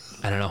doors?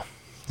 I don't know.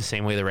 The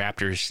same way the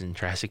raptors in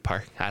Jurassic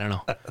Park. I don't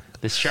know.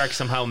 This shark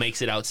somehow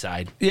makes it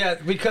outside. Yeah,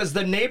 because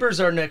the neighbors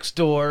are next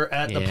door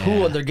at the Yeah.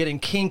 pool and they're getting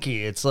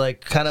kinky. It's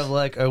like kind of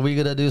like, are we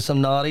gonna do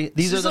some naughty?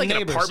 These This are is the like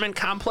neighbors. an apartment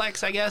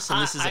complex, I guess,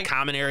 and this is a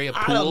common area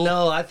pool. I don't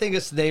know. I think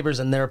it's neighbors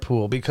in their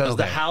pool because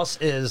the Okay. house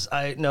is.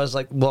 I know it's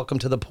like welcome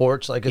to the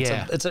porch. Like it's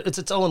Yeah. it's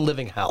its own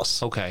living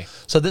house. Okay.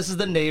 So this is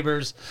the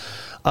neighbors,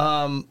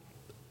 and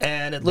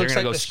it looks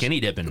gonna like go skinny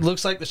dipping. It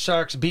looks like the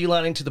sharks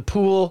beelining to the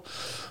pool.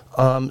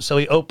 So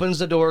he opens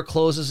the door,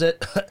 closes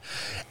it,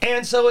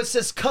 and so it's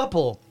this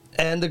couple.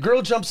 And the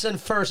girl jumps in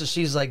first, and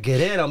she's like, "Get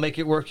in, I'll make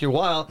it worth your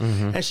while."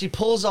 And she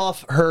pulls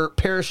off her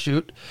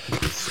parachute,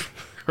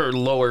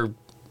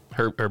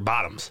 her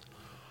bottoms,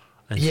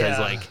 and says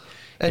like,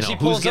 and she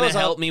who's pulls gonna those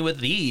help up, me with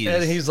these?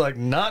 and he's like,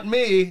 "Not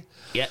me."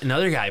 Yeah,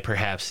 another guy,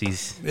 perhaps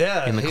he's in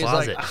the he's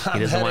closet. like, He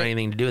doesn't want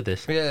anything to do with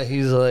this. Yeah,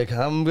 he's like,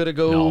 "I'm gonna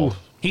go." No.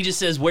 He just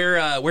says, where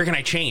can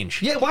I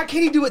change? Yeah, why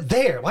can't he do it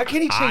there? Why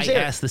can't he change I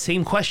there? asked the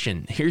same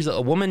question. Here's a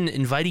woman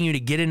inviting you to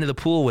get into the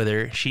pool with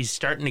her. She's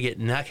starting to get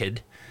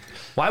naked.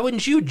 Why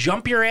wouldn't you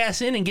jump your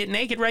ass in and get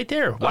naked right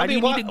there? Why do you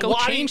need to go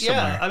change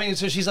somewhere? Yeah, I mean,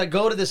 so she's like,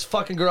 go to this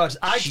fucking garage.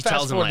 She fast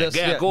tells him, forward like, this.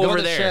 yeah, go over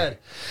to the there. shed.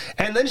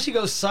 And then she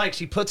goes psych.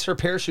 She puts her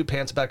parachute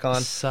pants back on.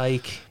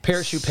 Psych.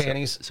 Parachute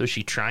panties. So is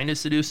she trying to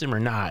seduce him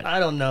or not? I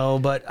don't know,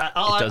 but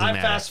I doesn't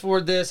matter. fast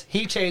forward this.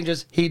 He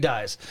changes. He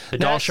dies. The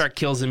doll shark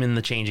kills him in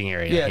the changing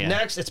area. Yeah,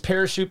 next it's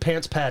parachute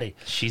pants Patty.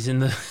 She's in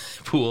the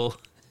pool.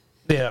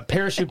 Yeah,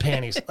 parachute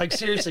panties. Like,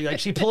 seriously,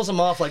 like, she pulls them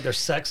off like they're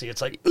sexy. It's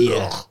like, ugh.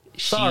 Yeah.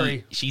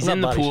 Sorry. She's I'm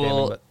in the not body pool.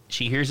 shaming, but-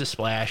 She hears a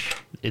splash.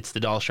 It's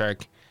the doll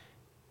shark.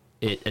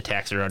 It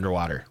attacks her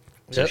underwater.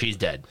 So Yep. she's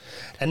dead.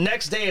 And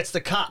next day, it's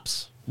the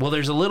cops. Well,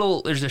 there's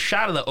a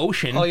shot of the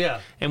ocean. Oh,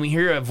 yeah. And we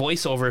hear a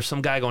voiceover of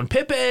some guy going,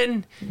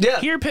 Pippin! Yeah.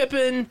 Here,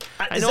 Pippin!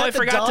 I is know that I the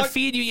forgot to dog?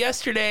 feed you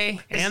yesterday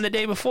and the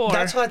day before.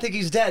 That's why I think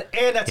he's dead.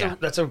 And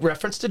that's a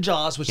reference to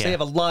Jaws, which they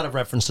have a lot of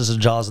references to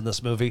Jaws in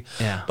this movie.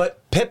 Yeah.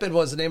 But Pippin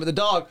was the name of the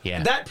dog.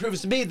 Yeah. That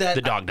proves to me that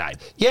the dog died.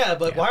 Yeah,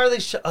 but why are they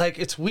like?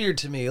 It's weird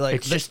to me. Like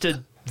It's just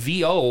a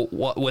VO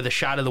with a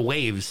shot of the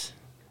waves.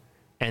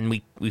 And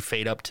we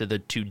fade up to the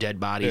two dead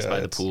bodies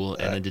by the pool,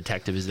 and a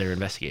detective is there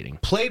investigating.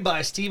 played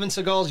by Steven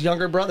Seagal's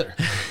younger brother.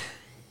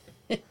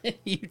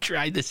 You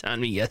tried this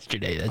on me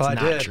yesterday. That's I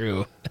not did.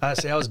 true. I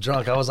was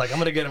drunk. I was like, I'm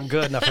gonna get him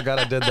good, and I forgot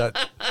I did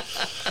that.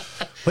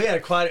 We had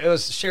it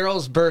was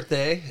Cheryl's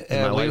birthday,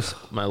 and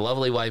My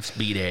lovely wife's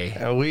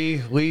B-day.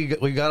 we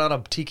got on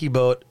a tiki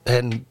boat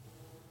and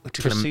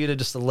proceeded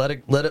just to let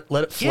it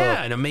flow.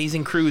 Yeah, an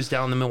amazing cruise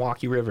down the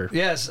Milwaukee River.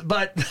 Yes,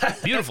 but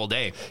Beautiful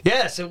day.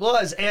 yes, it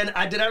was. And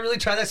did I really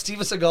try that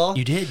Steven Seagal?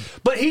 You did.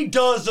 But he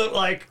does look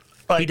like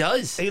He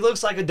does. He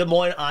looks like a Des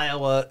Moines,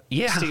 Iowa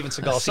Steven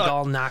Seagal.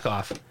 Seagal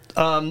knockoff.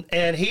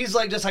 And he's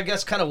like just, I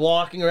guess, kind of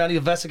walking around,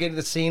 investigating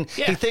the scene.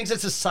 Yeah. He thinks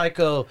it's a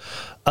psycho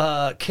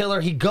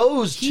killer. He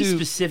goes He to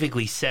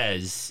specifically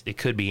says it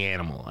could be an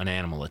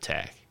animal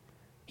attack.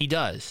 He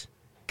does.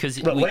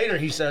 but later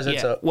he says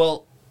it's a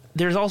well,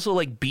 there's also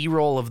like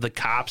B-roll of the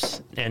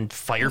cops and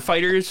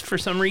firefighters for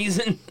some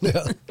reason,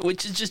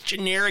 which is just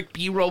generic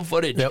B-roll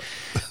footage. Yep.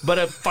 But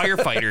a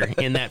firefighter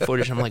in that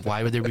footage, I'm like,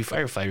 why would there be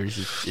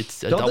firefighters?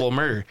 It's a double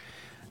murder.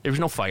 There was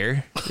no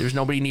fire. There was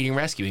nobody needing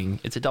rescuing.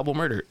 It's a double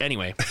murder.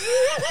 Anyway,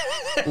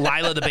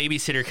 Lila, the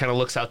babysitter, kind of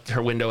looks out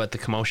her window at the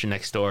commotion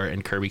next door,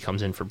 and Kirby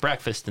comes in for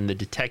breakfast, and the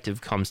detective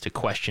comes to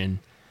question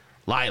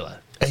Lila,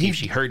 see if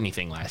she heard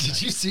anything last night.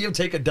 Did you see him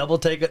take a double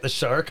take at the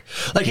shark?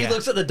 Like, he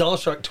looks at the doll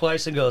shark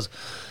twice and goes,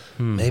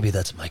 maybe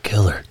that's my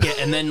killer. Yeah,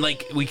 and then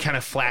like we kind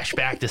of flash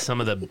back to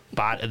some of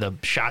the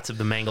shots of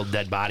the mangled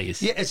dead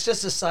bodies. Yeah, it's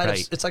just a side of,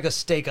 it's like a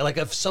steak. Like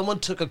if someone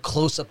took a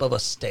close-up of a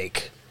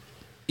steak.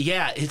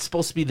 Yeah, it's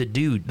supposed to be the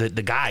dude,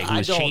 the guy who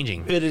was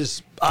changing. It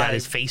is. Got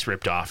his face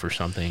ripped off or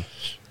something.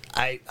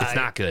 It's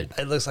not good.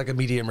 It looks like a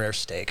medium rare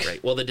steak.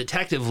 Right. Well, the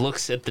detective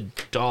looks at the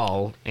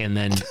doll and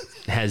then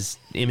has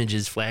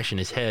images flash in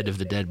his head of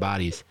the dead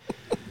bodies.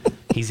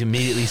 He's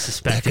immediately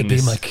suspecting That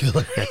could be my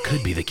killer. That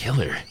could be the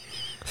killer.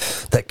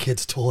 That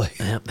kid's toy.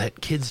 Yeah, that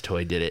kid's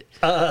toy did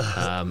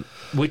it.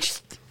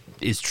 Which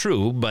is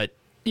true, but,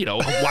 you know,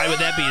 why would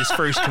that be his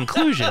first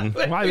conclusion?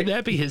 Why would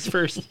that be his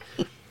first...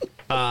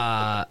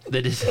 the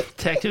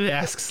detective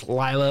asks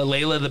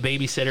Layla, the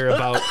babysitter,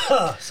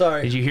 about,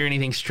 sorry, did you hear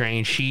anything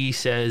strange? She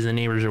says the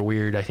neighbors are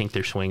weird. I think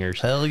they're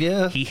swingers. Hell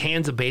yeah. He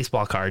hands a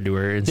baseball card to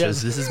her and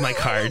says, this is my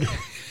card.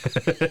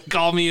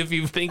 Call me if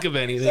you think of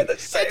anything.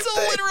 It's a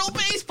literal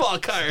baseball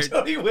card.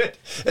 Tony went,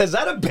 is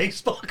that a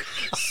baseball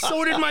card?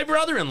 So did my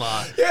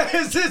brother-in-law. Yeah,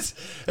 is this?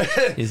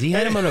 Is he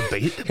had him on a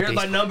Here's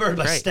my number and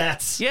my Right.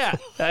 stats. Yeah.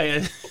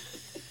 I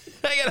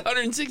got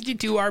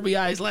 162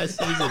 RBIs last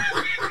season.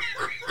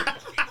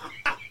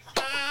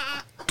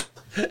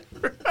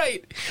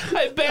 Right.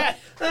 I bet.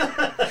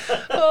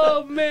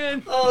 Oh,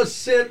 man. Oh,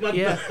 shit. My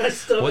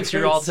stomach What's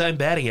your hurts. all-time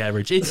batting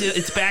average?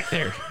 It's back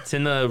there. It's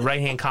in the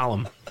right-hand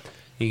column.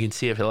 You can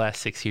see it for the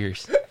last 6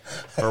 years.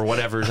 Or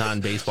whatever's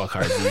on baseball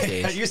cards these I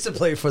days. used to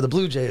play for the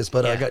Blue Jays,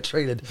 but I Yeah. got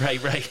traded.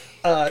 Right.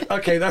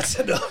 Okay, that's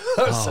enough.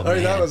 I'm sorry,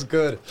 that man. was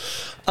good.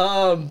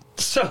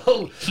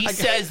 So He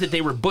says that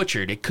they were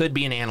butchered. It could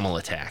be an animal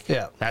attack.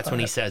 Yeah. That's when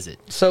he says it.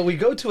 So we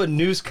go to a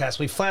newscast.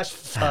 We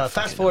fast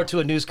forward to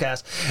a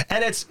newscast,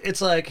 and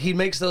it's like he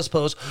makes those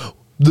posts.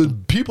 The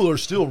people are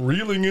still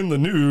reeling in the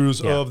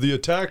news of the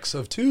attacks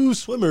of two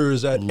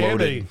swimmers at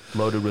Amity.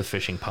 Loaded with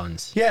fishing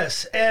puns.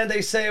 Yes, and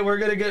they say we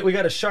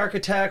got a shark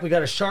attack, we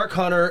got a shark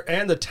hunter,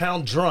 and the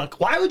town drunk.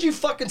 Why would you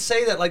fucking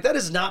say that? Like, that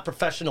is not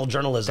professional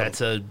journalism.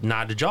 That's a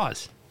nod to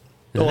Jaws.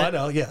 I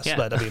know, yes, Yeah.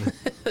 but I mean,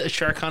 A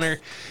shark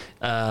hunter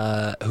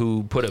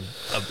who put a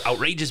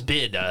outrageous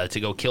bid to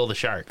go kill the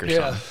shark or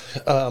Yeah.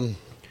 something.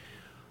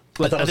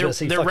 But they're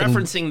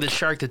referencing the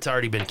shark that's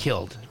already been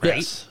killed, right?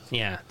 Yes.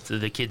 Yeah. So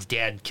the kid's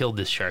dad killed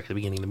this shark at the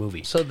beginning of the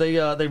movie. So they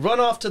run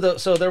off to the.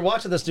 So they're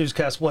watching this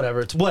newscast.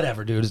 Whatever. It's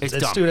whatever, dude. It's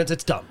dumb. students.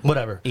 It's dumb.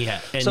 Whatever.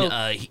 Yeah. And So-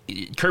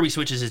 Kirby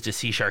switches it to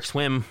See Shark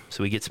Swim,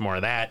 so we get some more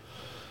of that.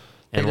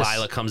 And They just-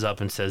 Lila comes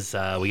up and says,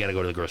 "We got to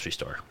go to the grocery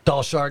store."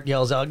 Doll Shark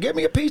yells out, "Give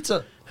me a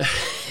pizza!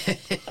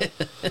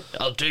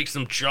 I'll take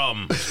some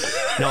chum.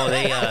 No,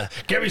 they.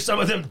 Give me some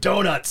of them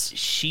donuts!"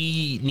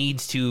 She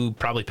needs to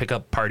probably pick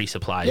up party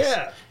supplies.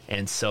 Yeah.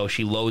 And so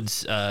she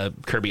loads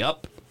Kirby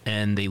up,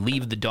 and they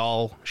leave the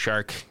doll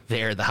shark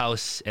there at the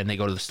house, and they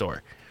go to the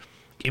store.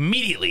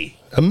 Immediately,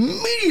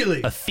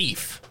 Immediately. a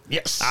thief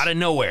Yes. out of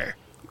nowhere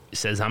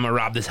says, "I'm gonna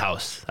rob this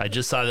house. I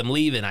just saw them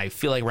leave, and I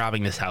feel like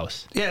robbing this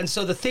house." Yeah, and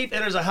so the thief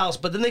enters a house,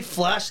 but then they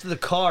flash to the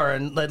car,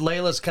 and like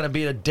Layla's kind of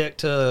being a dick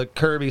to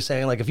Kirby,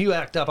 saying like, "If you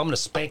act up, I'm going to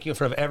spank you in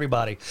front of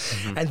everybody."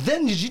 And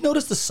then, did you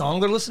notice the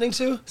song they're listening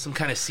to? Some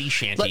kind of sea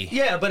shanty. Like,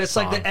 yeah, but it's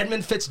like song. the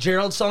Edmund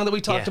Fitzgerald song that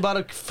we talked Yeah. about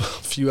a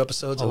few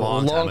episodes, a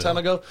long long time time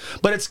ago.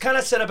 But it's kind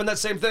of set up in that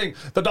same thing.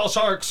 The doll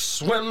shark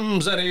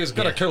swims and he's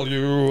gonna Yeah. kill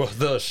you.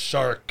 The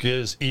shark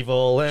is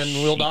evil and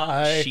will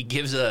die. She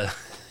gives a.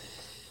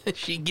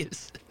 She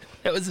gives.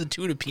 That was the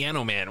tune of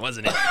Piano Man,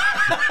 wasn't it?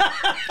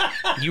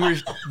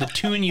 The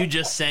tune you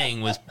just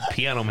sang was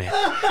Piano Man.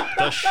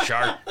 The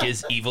shark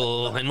is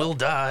evil and will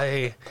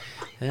die.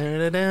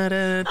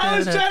 I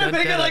was trying to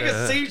make it like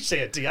a sea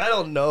shanty. I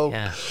don't know.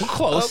 Yeah, well,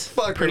 close. I'm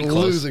fucking Pretty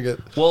close. losing it.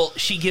 Well,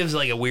 she gives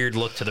like a weird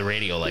look to the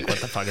radio, like, "What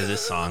the fuck is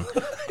this song?"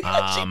 She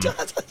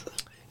does.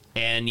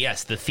 And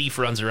yes, the thief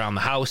runs around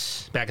the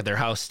house, back at their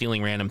house,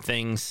 stealing random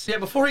things. Yeah,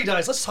 before he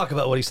dies, let's talk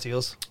about what he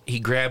steals. He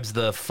grabs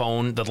the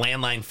phone, the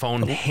landline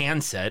phone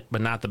handset,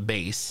 but not the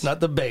base. Not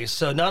the base.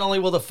 So not only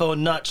will the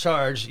phone not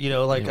charge,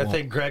 like I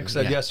think Greg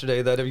said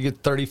yesterday, that if you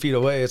get 30 feet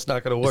away, it's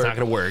not going to work. It's not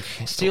going to work.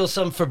 Steal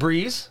some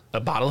Febreze A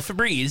bottle of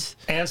Febreze.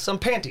 and some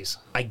panties.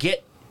 I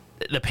get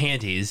the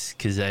panties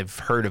because I've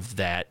heard of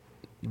that.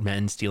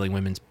 Men stealing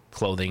women's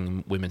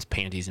clothing, women's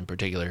panties in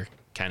particular,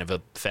 kind of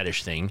a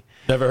fetish thing.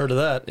 Never heard of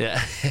that. Yeah.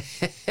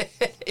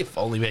 If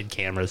only we had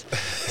cameras.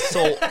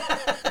 So,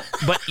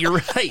 but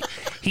you're right.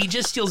 He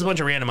just steals a bunch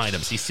of random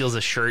items. He steals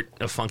a shirt,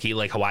 a funky,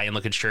 like Hawaiian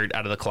looking shirt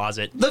out of the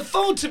closet. The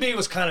phone to me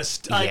was kind of.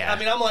 Yeah. I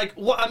mean, I'm like,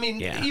 what? I mean,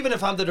 Yeah. even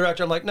if I'm the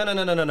director, I'm like,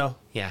 no.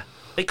 Yeah.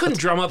 They couldn't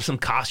drum up some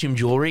costume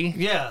jewelry.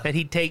 Yeah. That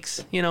he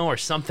takes, or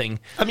something.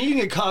 I mean, you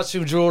can get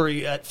costume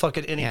jewelry at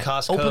fucking any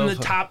Costco. Open the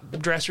top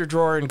dresser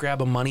drawer and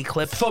grab a money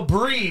clip.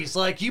 Febreze,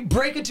 like you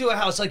break into a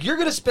house, like you're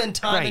gonna spend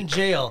time in Right.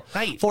 jail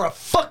Right. for a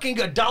fucking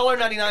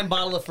 $1.99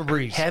 bottle of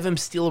Febreze. Have him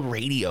steal a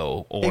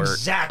radio or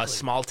Exactly. a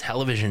small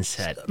television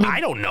set. I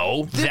don't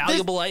know.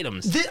 Valuable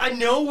items. I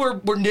know we're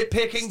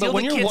nitpicking, Steal but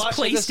when the you're kid's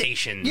watching this,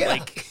 PlayStation. Yeah.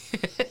 Like,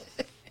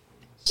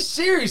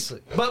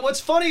 seriously. But what's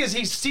funny is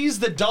he sees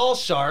the doll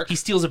shark. he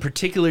steals a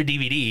particular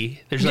DVD.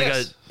 There's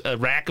Yes. like a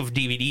rack of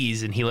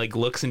DVDs, and he like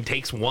looks and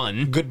takes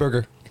one. Good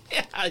Burger.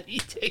 Yeah, he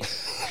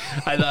takes.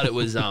 I thought it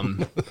was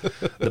The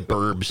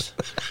Burbs.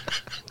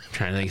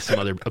 Trying to think of some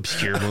other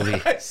obscure movie.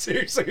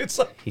 Seriously, it's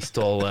like, He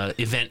stole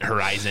Event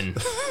Horizon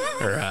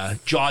or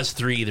Jaws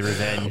 3: The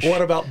Revenge.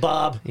 what about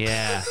Bob?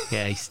 Yeah,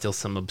 he steals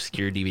some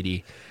obscure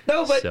DVD.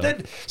 No, but So-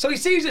 so he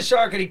sees the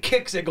shark and he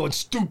kicks it, going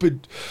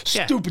stupid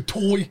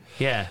toy.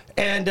 Yeah.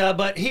 And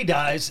but he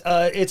dies.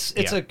 It's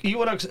Yeah.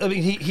 I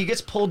mean, he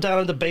gets pulled down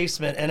in the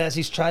basement, and as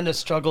he's trying to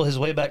struggle his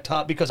way back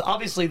top, because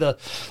obviously the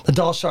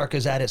doll shark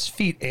is at his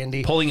feet,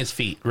 Andy, Pulling his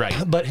feet, right.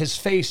 but his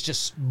face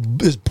just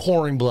is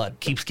pouring blood.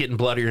 Keeps getting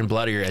bloodier and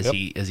bloodier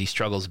as he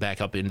struggles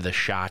back up into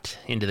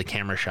the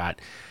camera shot.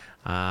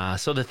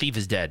 So the thief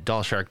is dead.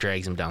 Doll shark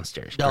drags him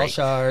downstairs. Doll Great.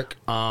 shark.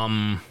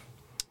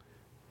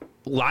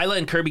 Lila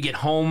and Kirby get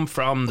home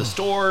from the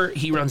store.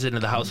 He runs into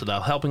the house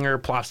without helping her,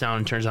 plops down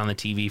and turns on the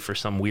TV for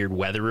some weird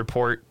weather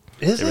report.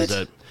 Is there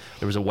it?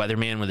 Was a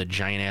weatherman with a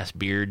giant ass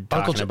beard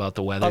talking about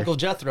the weather. Uncle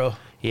Jethro.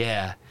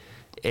 Yeah.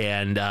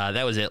 And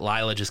that was it.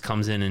 Lila just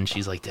comes in and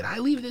she's like, "Did I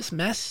leave this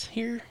mess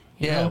here?"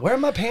 You Yeah. know? Where are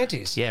my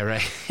panties? Yeah,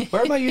 right.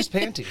 Where are my used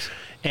panties?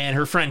 And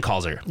her friend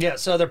calls her. Yeah.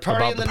 So they're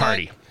partying About the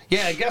party. night.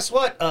 Yeah. Guess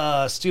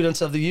what? Students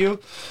of the U.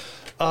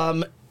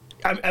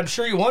 I'm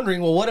sure you're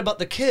wondering, well, what about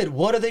the kid?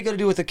 What are they going to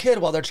do with the kid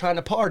while they're trying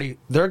to party?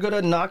 They're going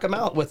to knock him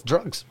out with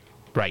drugs.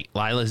 Right.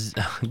 Lila's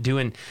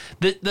doing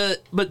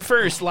but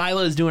first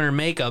Lila is doing her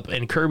makeup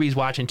and Kirby's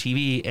watching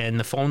TV and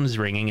the phone's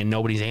ringing and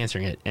nobody's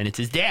answering it. And it's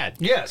his dad.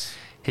 Yes.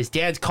 His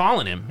dad's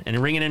calling him and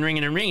ringing and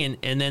ringing and ringing,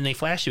 and then they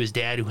flash to his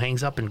dad, who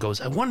hangs up and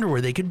goes, "I wonder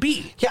where they could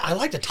be." Yeah, I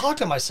like to talk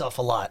to myself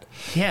a lot.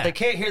 Yeah. They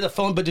can't hear the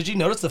phone, but did you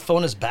notice the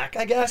phone is back,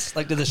 I guess?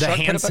 Like, did the The shark put it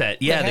back?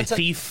 handset, yeah, the handset?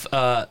 thief,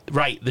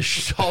 right,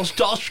 the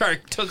doll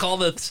shark took all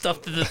the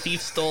stuff that the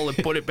thief stole and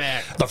put it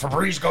back. The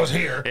Febreze goes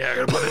here. Yeah, I'm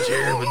gonna put this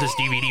here with this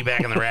DVD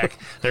back in the rack.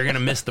 They're gonna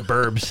miss the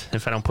Burbs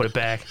if I don't put it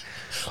back.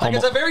 Like,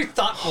 it's a very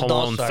thoughtful Home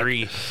doll Alone shark.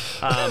 3.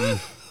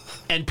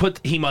 And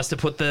he must have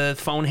put the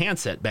phone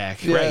handset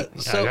back. Yeah,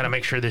 Right. so- I gotta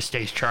make sure this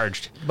stays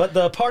charged. But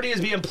the party is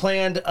being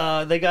planned.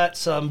 They got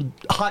some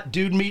hot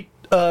dude meat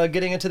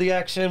getting into the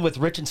action with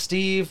Rich and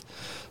Steve.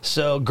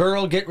 So,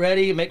 girl, get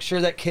ready. Make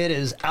sure that kid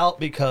is out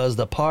because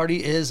the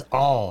party is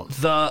on.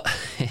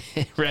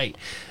 Right.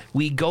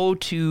 We go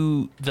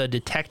to the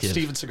detective.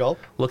 Steven Seagal.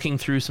 Looking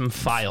through some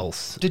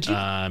files. Did you-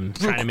 trying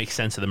to make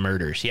sense of the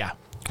murders. Yeah.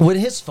 When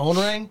his phone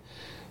rang,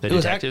 The it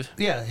was detective?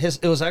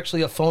 it was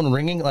actually a phone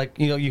ringing, like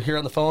you hear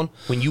on the phone.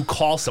 When you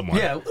call someone.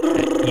 Yeah,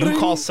 You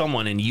call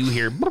someone and you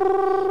hear.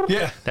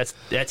 yeah.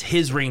 That's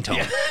his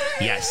ringtone.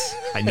 Yes.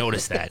 I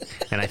noticed that.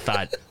 And I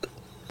thought,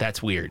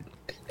 that's weird.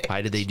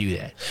 Why did they do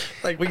that?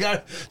 Like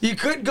you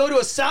could go to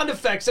a sound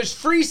effects. There's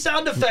free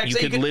sound effects.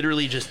 You that could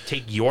literally just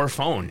take your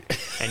phone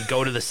and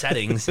go to the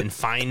settings and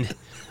find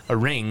a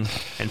ring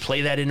and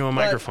play that into a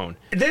microphone.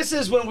 This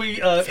is when we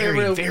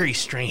Very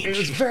strange. It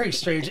was very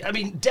strange. I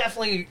mean,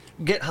 definitely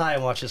get high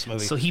and watch this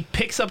movie. So he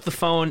picks up the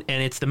phone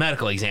and it's the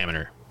medical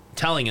examiner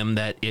telling him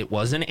that it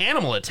was an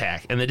animal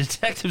attack. And the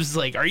detective's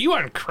like, "Are you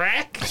on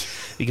crack?"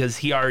 Because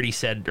he already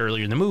said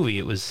earlier in the movie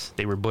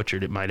they were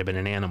butchered. It might have been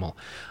an animal.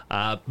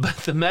 But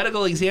the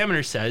medical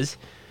examiner says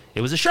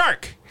it was a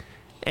shark.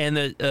 And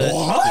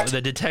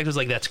the detective's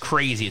like, "That's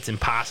crazy. It's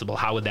impossible.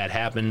 How would that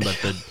happen?" But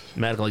the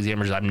medical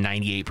examiner's, "I'm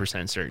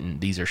 98% certain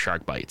these are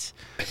shark bites."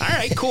 All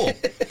right, cool.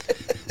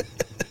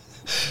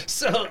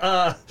 So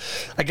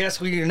I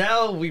guess we've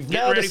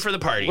ready for the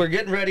party. We're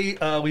getting ready.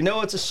 We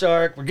know it's a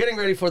shark. We're getting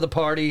ready for the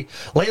party.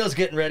 Layla's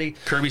getting ready.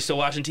 Kirby's still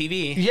watching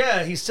TV.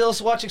 Yeah, he's still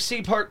watching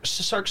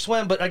Shark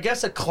Swim, but I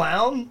guess a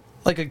clown,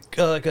 like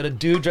a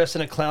dude dressed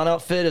in a clown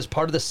outfit, is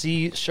part of the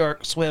Sea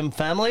Shark Swim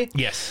family.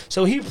 Yes.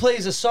 So he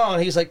plays a song.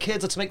 He's like,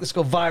 "Kids, let's make this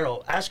go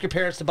viral. Ask your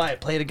parents to buy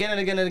it. Play it again and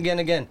again and again and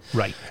again."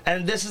 Right.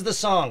 And this is the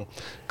song.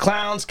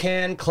 Clowns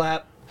can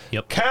clap.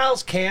 Yep.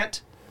 Cows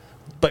can't,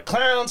 but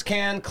clowns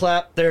can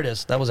clap. There it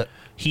is. That was it.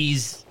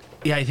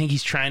 I think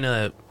he's trying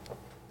to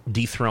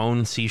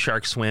dethrone Sea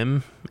Shark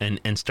Swim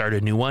and start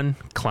a new one.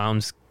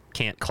 Clowns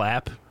can't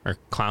clap, or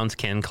clowns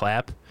can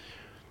clap.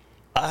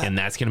 And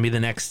that's going to be the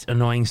next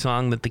annoying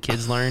song that the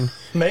kids learn.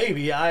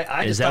 Maybe.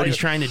 I Is just that thought what he's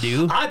trying to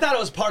do? I thought it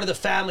was part of the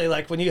family,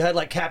 like when you had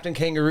like Captain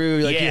Kangaroo,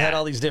 like you Yeah. had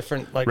all these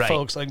different like Right.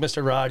 folks, like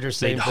Mr. Rogers,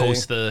 They'd same thing.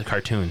 host the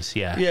cartoons.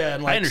 Yeah. Yeah,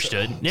 and I like,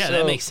 understood. Yeah, so-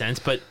 that makes sense.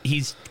 But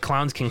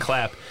clowns can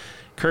clap.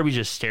 Kirby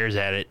just stares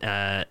at it.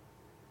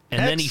 And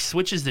then he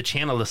switches the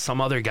channel to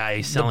some other guy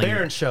The selling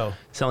Baron Show.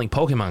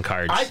 Pokemon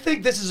cards. I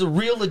think this is a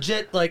real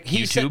legit, like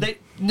he said.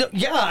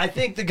 YouTube? I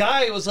think the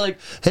guy was like,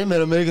 "Hey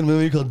man, I'm making a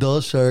movie called Doll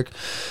Shark."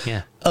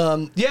 yeah.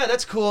 Yeah,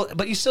 that's cool,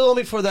 but you still owe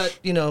me for that,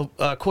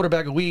 quarter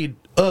bag of weed.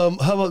 How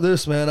about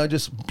this, man?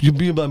 You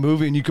be in my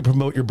movie and you can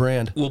promote your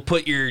brand. We'll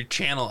put a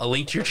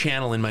link to your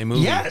channel in my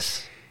movie.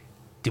 Yes.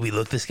 Did we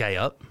look this guy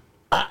up?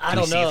 I Did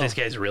don't we see know. if this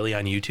guy's really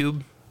on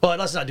YouTube? Well,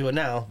 let's not do it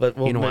now. But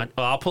we'll You know what?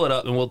 Well, I'll pull it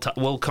up and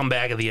we'll come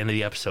back at the end of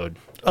the episode.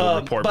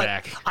 We'll report but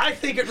back. I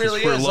think it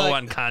really We're is. low like,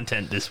 on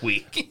content this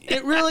week.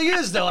 It really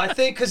is, though. I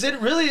think because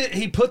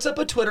he puts up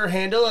a Twitter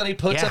handle and he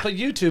puts Yeah. up a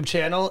YouTube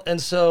channel,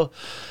 and so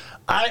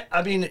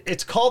I mean,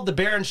 it's called the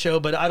Baron Show,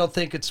 but I don't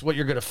think it's what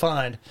you're going to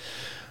find.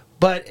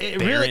 But it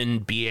really, Baron,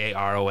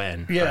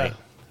 Baron. Yeah. Right?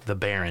 The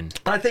Baron.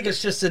 I think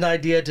it's just an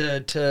idea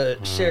to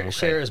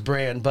share his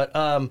brand. But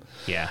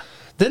Yeah.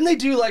 then they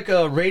do like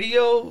a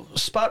radio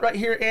spot right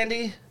here,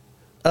 Andy.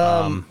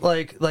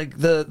 Like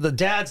the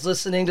dad's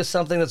listening to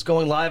something that's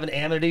going live in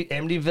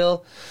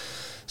Amityville.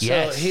 So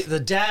Yes. the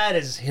dad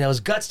is, his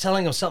gut's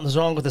telling him something's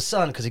wrong with his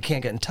son because he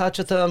can't get in touch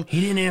with him.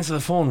 He didn't answer the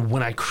phone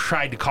when I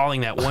tried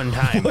calling that one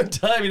time. One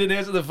time he didn't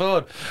answer the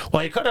phone.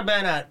 Well, he could have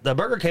been at the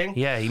Burger King,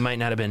 Yeah, he might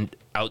not have been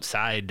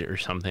outside or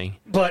something.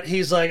 but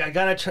he's like, I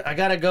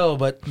gotta go.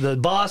 But the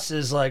boss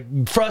is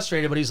like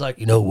frustrated, but he's like,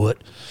 you know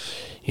what?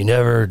 You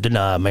never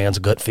deny a man's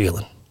gut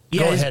feeling.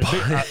 Yeah, Go his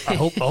ahead. I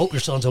hope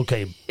your son's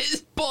okay.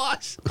 His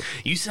boss.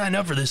 You signed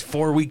up for this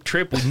 4-week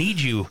trip. We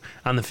need you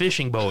on the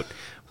fishing boat.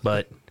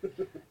 But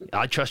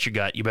I trust your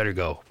gut. You better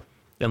go.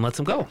 Then lets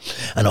him go.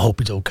 And I hope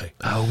he's okay.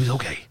 Oh, he's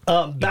okay.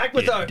 Back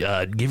with our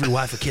Give your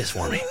wife a kiss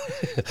for me.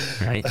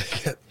 Right?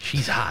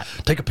 She's hot.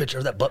 take a picture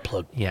of that butt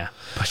plug. Yeah.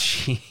 But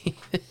she...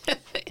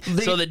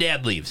 So the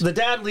dad leaves. The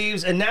dad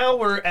leaves, and now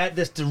we're at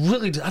this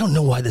really. I don't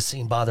know why this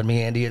scene bothered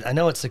me, Andy. I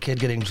know it's the kid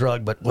getting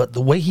drugged, but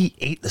the way he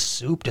ate the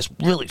soup just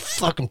really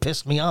fucking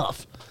pissed me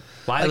off.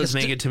 Lila's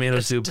making tomato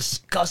it's soup.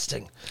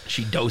 Disgusting.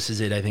 She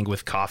doses it, I think,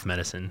 with cough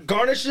medicine.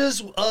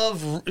 Garnishes of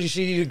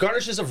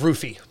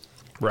roofie.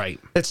 Right.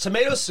 It's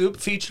tomato soup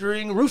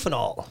featuring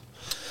Rufinol.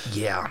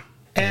 Yeah.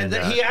 And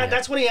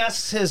that's when he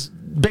asks his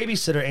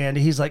babysitter, Andy,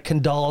 he's like, "Can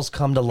dolls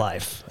come to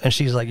life?" And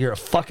she's like, "You're a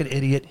fucking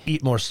idiot.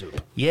 Eat more soup."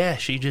 Yeah,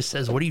 she just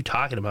says, "What are you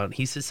talking about?"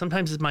 He says,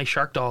 "Sometimes my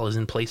shark doll is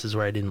in places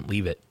where I didn't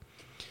leave it."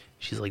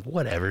 She's like,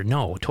 "Whatever.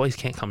 No, toys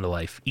can't come to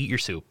life. Eat your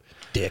soup."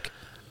 Dick. Yeah.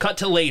 Cut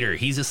to later.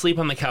 He's asleep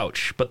on the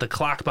couch, but the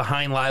clock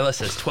behind Lila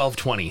says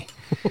 12:20.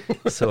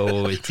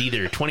 So it's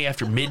either 20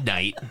 after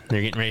midnight,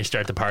 they're getting ready to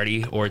start the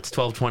party, or it's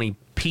 12:20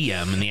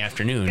 p.m. in the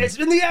afternoon. It's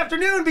in the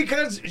afternoon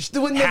because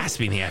when It has to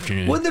be in the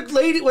afternoon. when the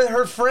lady with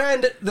her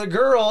friend, the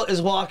girl,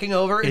 is walking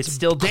over, It's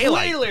still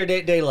daylight.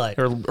 Clearly daylight.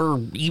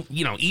 or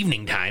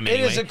evening time It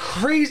anyway. is a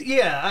crazy.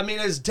 Yeah, I mean,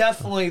 it's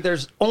definitely.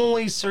 There's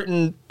only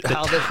certain The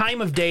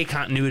time of day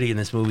continuity in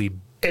this movie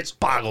it's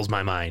boggles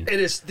my mind. It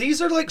is. These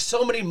are like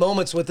so many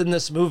moments within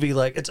this movie.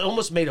 Like it's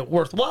almost made it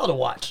worthwhile to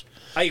watch.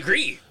 I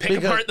agree. Pick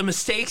Because- apart the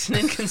mistakes and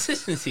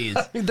inconsistencies.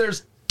 I mean,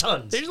 there's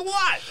tons. There's a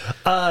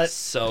lot.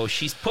 So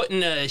she's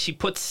putting she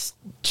puts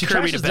She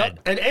Kirby to trashes bed.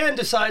 and Anne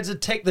decides to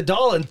take the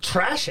doll and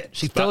trash it.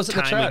 She throws it in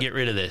the Time trash. we get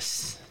rid of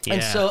this. Yeah.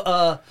 And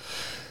so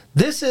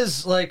this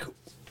is like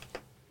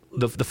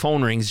the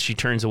phone rings. She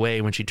turns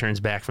away. When she turns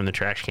back from the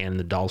trash can,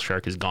 the doll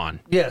shark is gone.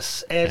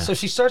 yes, and so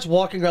she starts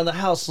walking around the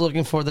house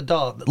looking for the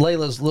doll.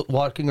 Layla's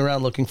walking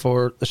around looking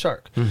for the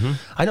shark. Mm-hmm.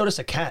 I noticed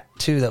a cat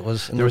too that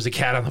was. There was a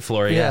cat on the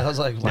floor. Yeah, I was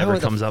like, why never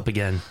would the- comes up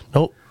again.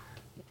 Nope.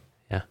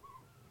 Yeah.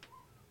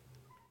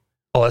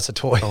 Oh, that's a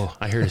toy. Oh,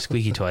 I heard a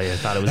squeaky toy. I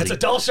thought it was That's a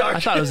doll shark. I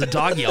thought it was a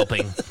dog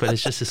yelping, but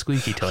it's just a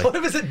squeaky toy. What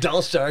if it's a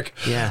doll shark?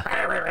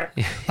 Yeah.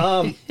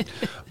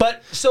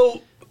 But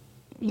so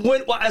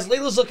as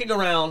Layla's looking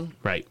around,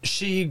 Right.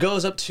 she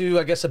goes up to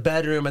I guess a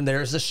bedroom and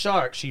there's a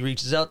shark. She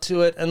reaches out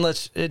to it and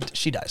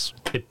she dies.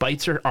 It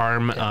bites her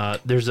arm.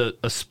 There's a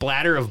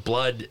splatter of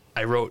blood,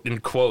 I wrote in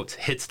quotes,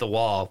 hits the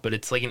wall, but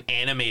it's like an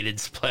animated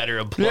splatter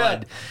of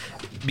blood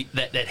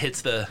that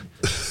hits the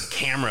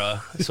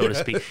camera, so to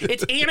speak.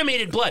 It's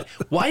animated blood.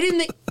 Why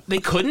didn't they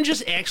couldn't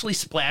just actually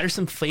splatter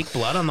some fake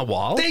blood on the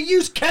wall? They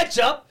use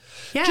ketchup.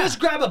 Yeah. Just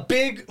grab a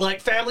big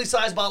like family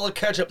size bottle of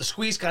ketchup, the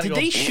squeeze kind Did of.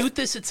 they shoot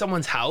this at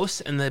someone's house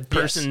and the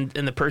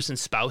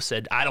person's spouse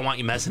said, "I don't want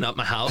you messing up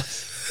my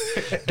house.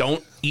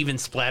 Don't even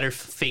splatter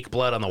fake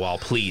blood on the wall,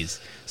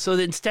 please." So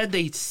instead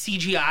they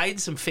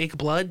CGI'd some fake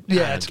blood.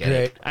 Yeah, I don't it's get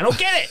great. it. I don't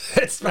get it.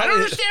 It's I don't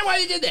probably- understand why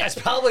they did that. That's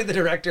probably the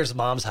director's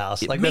mom's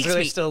house. Like that's makes where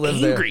they me still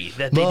live angry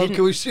there. that they Mom, didn't-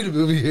 can we shoot a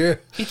movie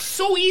here? It's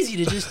so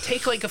easy to just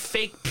take like a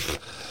fake,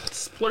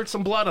 splurt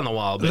some blood on the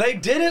wall. But They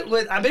did it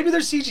with maybe their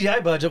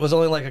CGI budget was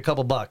only like a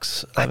couple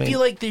bucks. I feel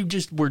like they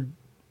just were.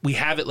 We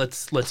have it.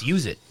 Let's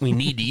use it. We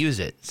need to use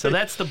it. So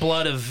that's the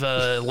blood of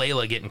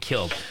Layla getting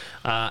killed,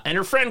 and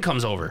her friend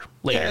comes over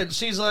later. and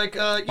she's like, you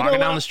know Walking what?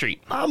 down the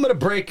street. I'm gonna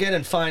break in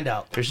and find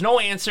out. There's no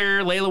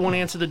answer. Layla won't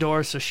answer the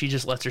door, so she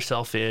just lets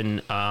herself in.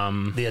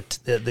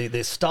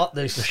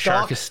 The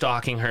Shark is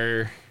stalking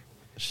her.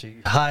 She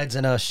hides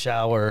in a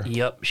shower.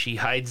 Yep, she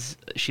hides.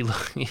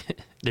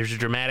 There's a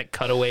dramatic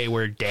cutaway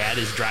where Dad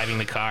is driving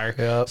the car.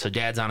 Yep. So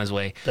Dad's on his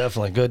way.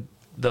 Definitely good.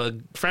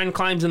 The friend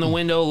climbs in the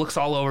window, looks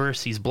all over,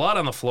 sees blood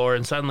on the floor,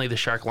 and suddenly the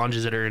shark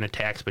lunges at her and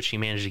attacks, but she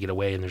manages to get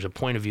away, and there's a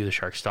point of view of the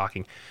shark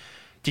stalking.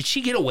 Did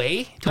she get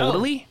away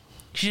totally?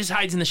 She just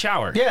hides in the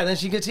shower. Yeah, and then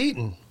she gets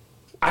eaten.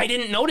 I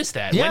didn't notice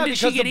that. Yeah, when did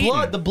because she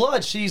get the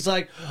blood, she's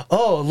like,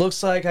 oh, it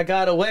looks like I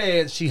got away.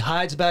 And she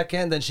hides back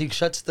in. Then she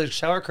shuts the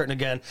shower curtain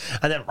again.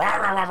 And then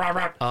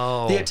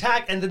Oh. the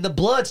attack. And then the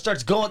blood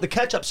starts going, the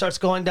ketchup starts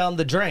going down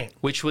the drain.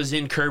 Which was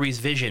in Kirby's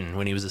vision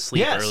when he was asleep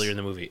Yes. earlier in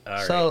the movie.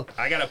 All So- right.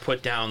 I got to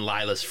put down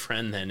Lila's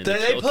friend then. In They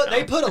the kill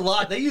count. put a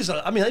lot. They use,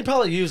 they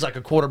probably use like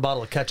a quarter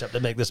bottle of ketchup to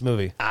make this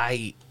movie.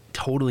 I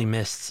totally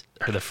missed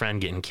the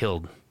friend getting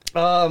killed.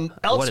 Elsewhere,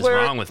 What is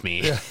wrong with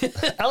me?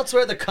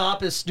 elsewhere, the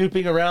cop is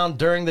snooping around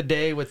during the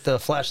day with the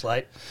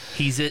flashlight.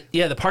 He's at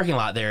the parking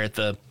lot there at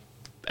the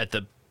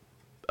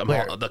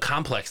Where? the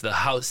complex, the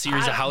house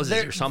series of houses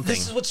There- or something.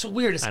 This is what's so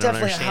weird. It's I don't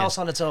definitely understand. a house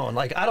on its own.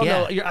 Like I don't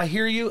Yeah. know. I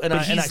hear you, and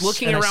But he's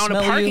looking and I around a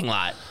smell parking you.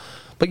 lot.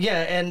 But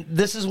yeah, and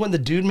this is when the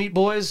Dude Meat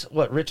Boys,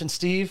 Rich and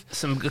Steve,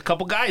 A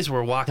couple guys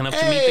were walking up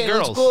to meet the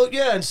let's girls. go.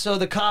 Yeah, and so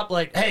the cop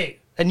like, hey,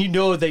 and you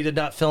know they did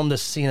not film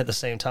this scene at the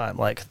same time.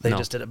 Like they No.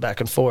 just did it back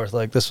and forth.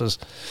 Like this was.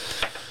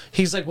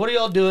 He's like, what are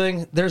y'all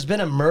doing? There's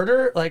been a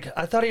murder. Like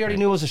I thought he already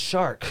knew it was a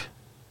shark.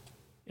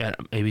 Yeah,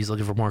 maybe he's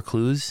looking for more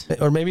clues.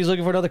 Or maybe he's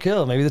looking for another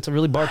kill. Maybe that's a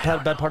really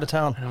bad part of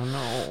town. I don't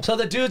know. So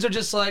the dudes are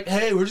just like,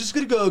 hey, we're just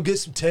going to go get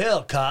some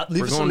tail, cop.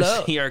 Leave We're us going to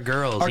alone. see our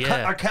girls.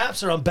 Yeah, Our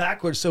caps are on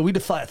backwards, so we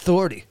defy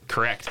authority.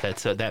 correct.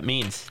 That's what that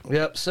means.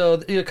 Yep. So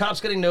the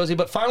cops getting nosy,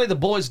 but finally the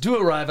boys do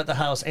arrive at the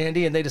house,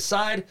 Andy, and they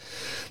decide,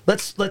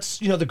 let's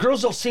the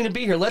girls don't seem to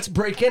be here. Let's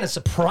break in and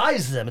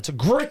surprise them. It's a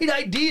great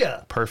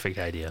idea. Perfect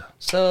idea.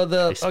 So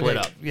they split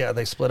up. Yeah,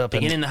 they split up. They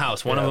and- get in the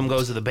house. One of them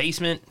goes to the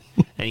basement,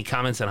 and he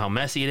comments on how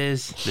messy it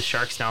is. The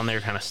shark's down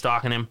there kind of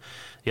stalking him.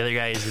 The other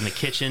guy is in the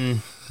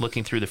kitchen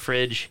looking through the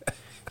fridge.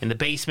 In the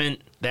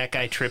basement, that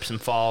guy trips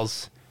and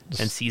falls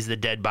and sees the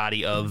dead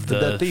body of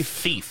the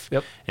thief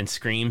Yep. and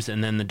screams,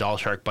 and then the doll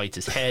shark bites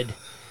his head.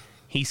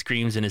 He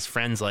screams, and his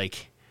friend's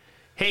like,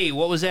 hey,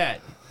 what was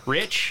that?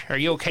 Rich, are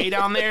you okay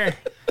down there?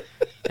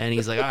 And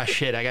he's like, oh,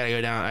 shit, I got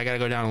to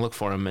go down and look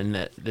for him. And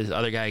this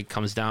other guy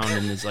comes down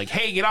and is like,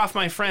 hey, get off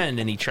my friend.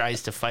 And he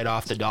tries to fight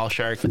off the doll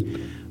shark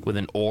with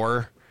an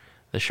oar.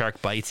 The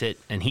shark bites it,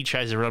 and he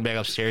tries to run back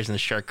upstairs, and the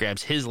shark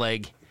grabs his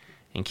leg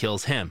and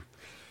kills him.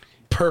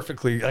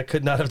 perfectly. I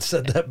could not have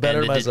said that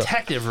better And the myself.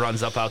 detective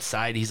runs up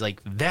outside. He's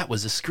like, that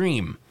was a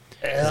scream.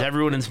 Because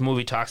everyone in this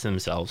movie talks to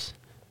themselves.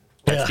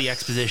 That's the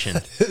exposition.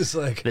 It's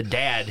like The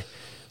dad,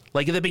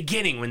 like at the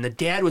beginning, when the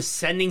dad was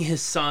sending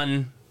his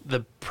son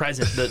the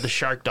present, the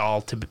shark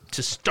doll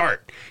to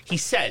start, he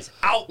says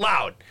out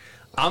loud,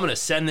 I'm going to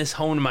send this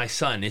home to my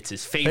son. It's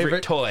his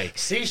favorite toy.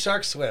 See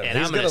shark swim. And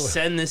I'm going to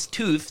send this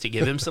tooth to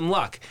give him some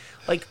luck.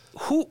 Like,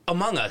 who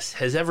among us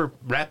has ever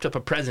wrapped up a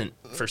present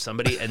for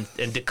somebody and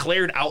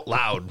declared out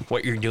loud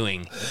what you're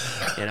doing?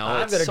 You know,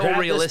 I'm it's gonna so grab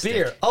realistic.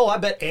 this beer. Oh, I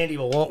bet Andy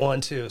will want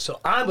one too.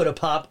 So I'm gonna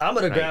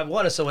grab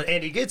one. So when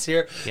Andy gets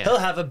here, he'll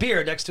have a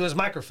beer next to his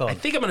microphone. I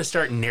think I'm going to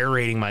start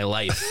narrating my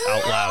life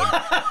out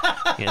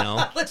loud. You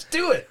know? Let's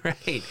do it.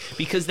 Right.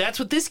 Because that's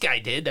what this guy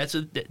did. That's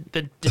what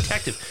the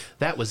detective.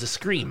 That was a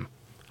scream.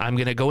 I'm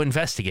going to go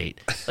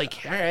investigate.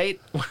 Like, all right.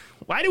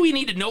 Why do we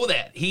need to know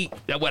that?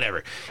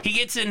 Whatever. He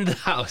gets into the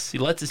house. He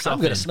lets himself in.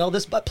 I'm gonna smell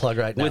this butt plug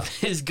right now. With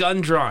his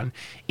gun drawn.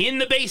 In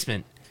the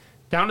basement.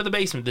 Down to the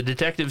basement. The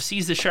detective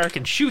sees the shark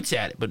and shoots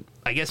at it, but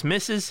I guess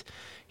misses.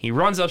 He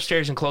runs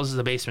upstairs and closes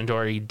the basement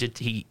door.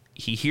 He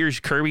hears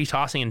Kirby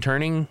tossing and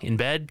turning in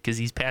bed because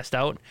he's passed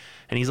out.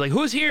 And he's like,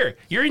 who's here?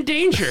 You're in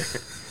danger.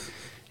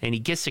 And he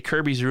gets to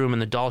Kirby's room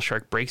and the doll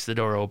shark breaks the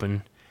door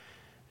open.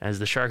 As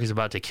the shark is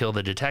about to kill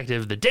the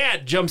detective, the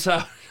dad jumps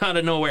out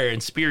of nowhere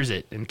and spears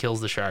it and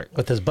kills the shark.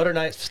 With his butter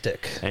knife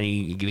stick. And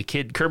the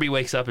kid, Kirby,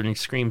 wakes up and he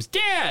screams,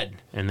 Dad!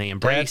 And they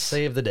embrace. Dad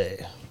saved the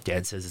day.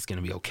 Dad says it's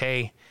going to be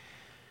okay.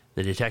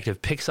 The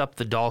detective picks up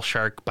the doll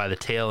shark by the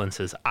tail and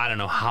says, I don't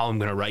know how I'm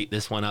going to write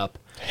this one up.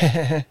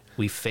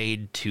 We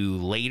fade to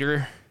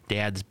later.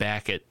 Dad's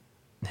back at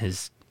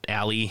his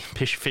alley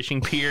fishing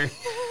pier,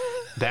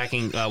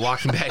 walking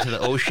back to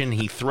the ocean.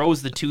 He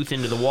throws the tooth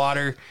into the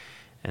water.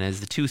 And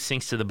as the tooth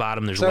sinks to the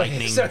bottom, there's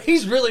lightning. So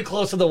he's really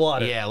close to the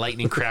water. Yeah,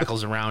 lightning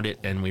crackles around it,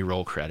 and we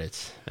roll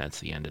credits.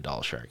 That's the end of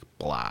Doll Shark.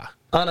 Blah.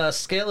 On a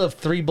scale of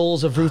 3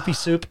 bowls of roofie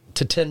soup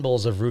to 10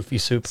 bowls of roofie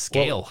soup.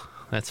 Scale.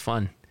 That's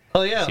fun.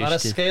 Oh, yeah. So On a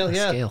scale,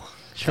 yeah. Scale.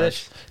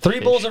 Fish. 3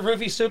 bowls of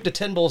roofie soup to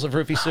 10 bowls of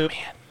roofie soup.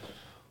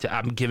 Man.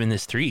 I'm giving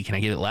this 3. Can I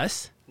give it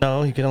less?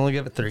 No, you can only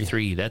give it 3.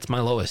 3. That's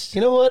my lowest.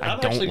 You know what? I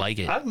don't like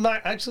it. I'm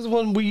not actually the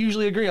one we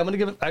usually agree. I'm going to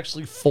give it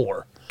actually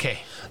 4. Okay.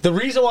 The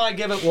reason why I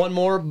give it one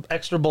more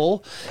extra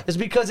bowl is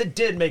because it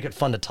did make it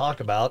fun to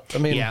talk about. I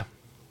mean, Yeah.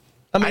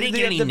 I didn't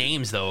get any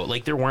names, though.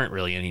 Like, there weren't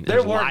really any.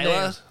 There weren't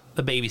Lila, names.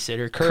 the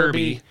babysitter.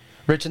 Kirby,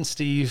 Rich and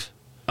Steve.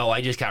 Oh,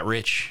 I just got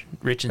Rich.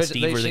 Rich and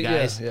Steve were the yeah,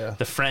 guys. yeah.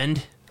 The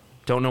friend,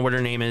 don't know what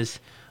her name is.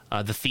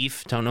 The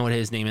thief, don't know what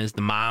his name is.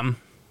 The mom,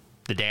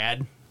 the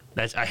dad.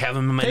 I have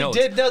him in my notes.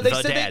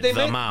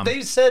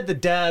 They said the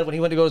dad when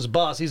he went to go to his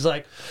boss. He's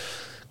like,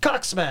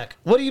 "Cocksmack."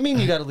 What do you mean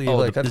you got to leave?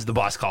 Oh, the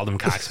boss called him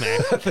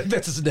Cocksmack.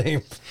 That's his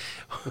name.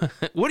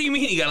 What do you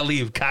mean you got to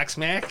leave,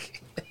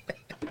 Cocksmack?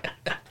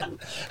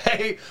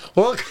 Hey,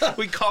 well,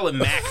 we call him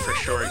Mac for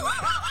short.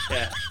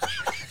 Yeah.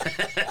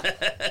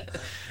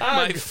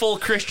 My full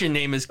Christian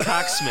name is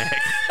Cocksmack.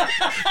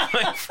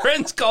 My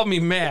friends call me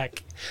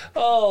Mac.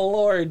 Oh,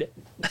 Lord.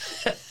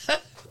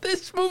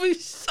 This movie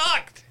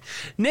sucked.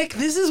 Nick,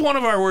 this is one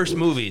of our worst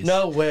movies.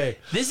 No way.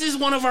 This is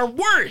one of our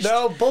worst.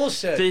 No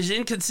bullshit. There's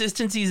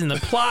inconsistencies in the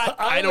plot.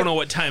 I don't know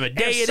what time of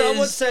day it is. If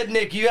someone said,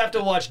 Nick, you have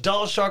to watch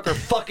Doll Shark or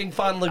fucking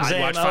Final Exam.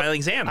 I'd watch Final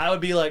Exam. I would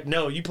be like,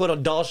 no, you put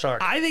on Doll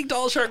Shark. I think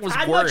Doll Shark was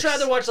I'd worse. much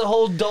rather watch the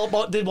whole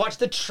than watch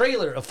the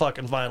trailer of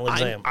fucking Final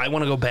Exam. I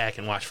want to go back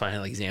and watch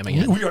Final Exam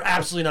again. We are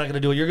absolutely not going to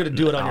do it. You're going to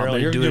do it on your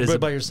own. You're going to do it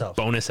by yourself.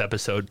 Bonus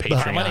episode,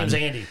 Patreon. My name's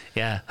Andy.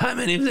 Yeah. Hi,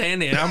 my name's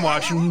Andy, and I'm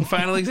watching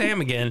Final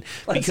Exam again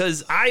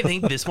because I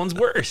think this one's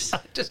worse. I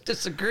just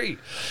disagree.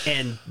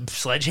 And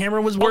Sledgehammer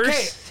was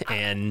worse. Okay.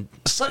 And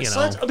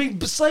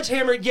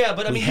Sledgehammer, yeah,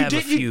 but I mean,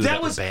 that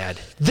was bad.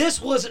 This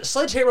was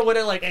Sledgehammer went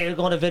in like, hey, we're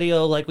going to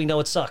video, like we know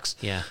it sucks.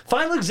 Yeah.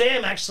 Final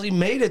Exam actually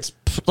made its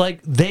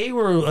like they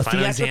were a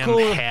Final theatrical.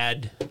 Exam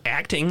had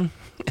acting.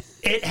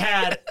 It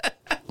had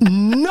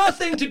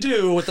nothing to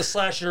do with the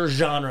slasher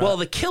genre. Well,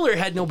 the killer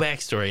had no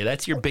backstory.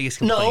 That's your biggest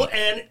complaint. No,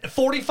 and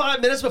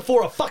 45 minutes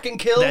before a fucking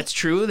kill. That's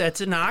true.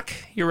 That's a knock.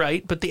 You're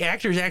right. But the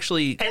actors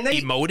actually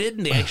emoted,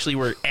 and they actually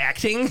were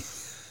acting.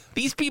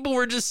 These people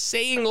were just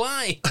saying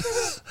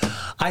lines.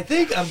 I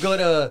think I'm going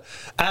to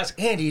ask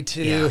Andy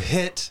to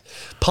hit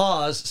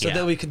pause so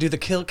that we can do the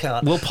kill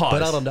count. We'll pause.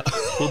 But I don't know.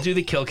 We'll do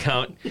the kill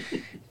count,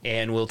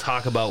 and we'll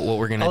talk about what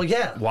we're going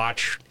to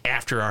watch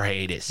after our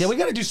hiatus. Yeah, we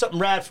got to do something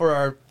rad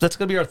for that's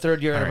going to be our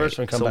 3rd year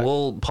anniversary. Right, so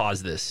we'll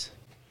pause this.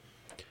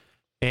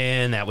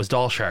 And that was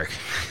Doll Shark.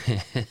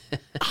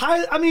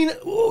 I mean,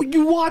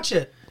 you watch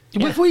it.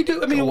 Yeah. If we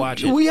do, I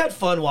mean, we had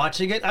fun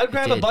watching it. I'd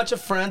grab a bunch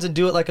of friends and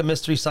do it like a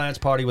mystery science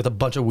party with a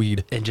bunch of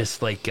weed. And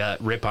just like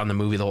rip on the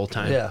movie the whole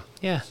time. Yeah.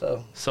 Yeah.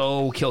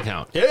 So kill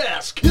count.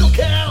 Yes, kill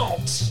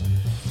count.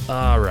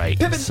 All right.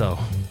 Pippin. So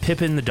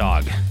Pippin the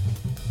dog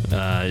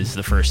is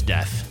the first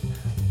death.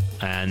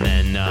 And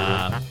then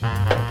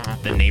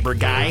the neighbor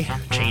guy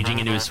changing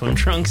into his swim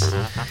trunks.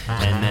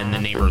 And then the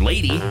neighbor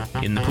lady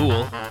in the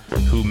pool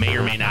who may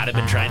or may not have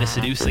been trying to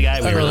seduce the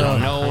guy. We really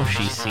don't know.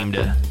 She seemed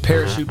to...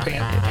 Parachute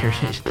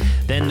pant.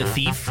 Then the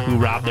thief who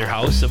robbed their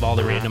house of all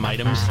the random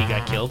items, he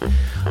got killed.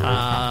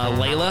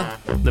 Layla,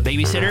 the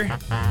babysitter,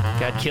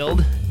 got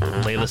killed.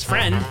 Layla's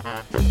friend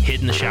hid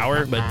in the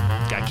shower but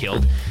got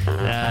killed.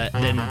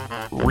 Then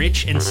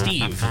Rich and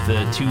Steve,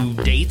 the two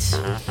dates,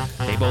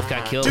 they both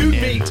got killed. Dude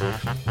and meat.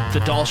 the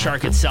doll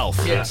shark itself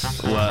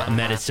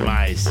met its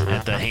demise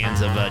at the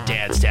hands of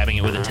Dad stabbing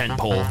it with a tent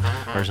pole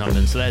or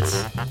something. So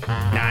that's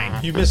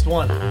 9. You missed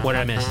one. What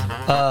did I miss?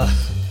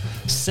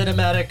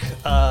 Cinematic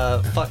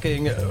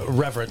fucking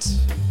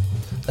reverence.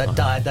 That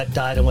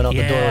died and went out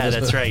the door. Yeah,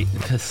 that's right.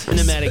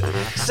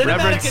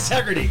 Cinematic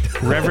integrity.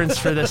 Reverence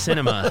for the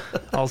cinema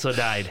also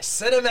died.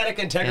 Cinematic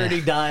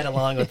integrity died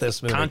along with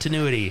this movie.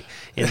 Continuity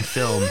in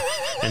film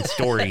and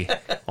story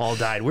all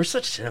died. We're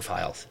such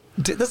cinephiles.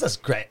 Dude, this is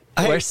great.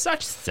 We're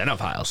such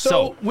cinephiles.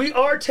 So we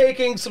are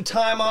taking some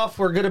time off.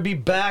 We're going to be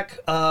back.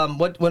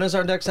 When is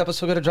our next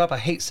episode going to drop? I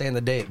hate saying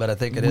the date, but I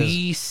think it is.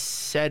 We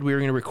said we were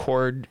going to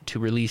record to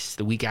release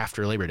the week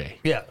after Labor Day.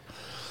 Yeah.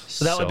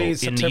 So that would be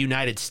in the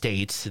United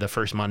States, the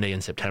first Monday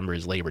in September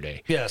is Labor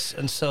Day. Yes,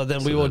 and so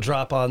then we will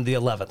drop on the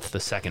 11th. The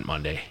second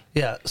Monday.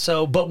 Yeah,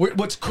 so, but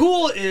what's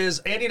cool is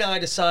Andy and I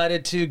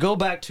decided to go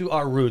back to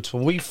our roots.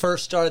 When we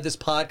first started this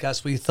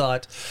podcast, we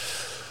thought,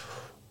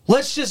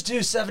 let's just do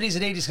 70s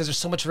and 80s because there's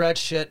so much rad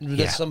shit and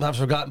that's sometimes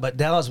forgotten. But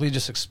now as we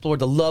just explored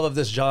the love of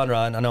this genre,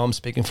 and I know I'm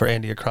speaking for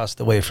Andy across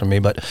the way from me,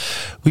 but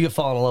we have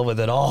fallen in love with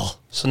it all.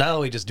 So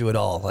now we just do it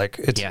all. Like,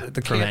 it's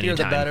the campier,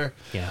 the better.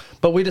 Yeah.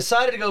 But we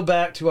decided to go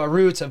back to our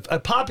roots. A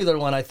popular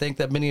one, I think,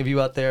 that many of you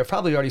out there have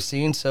probably already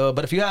seen. So,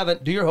 but if you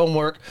haven't, do your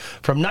homework.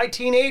 From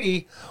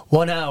 1980,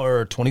 1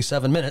 hour,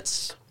 27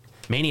 minutes.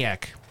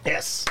 Maniac.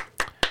 Yes.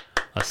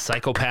 A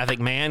psychopathic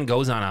man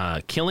goes on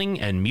a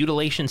killing and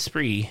mutilation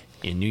spree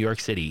in New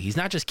York City. He's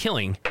not just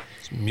killing,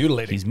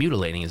 he's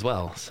mutilating as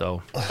well.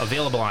 So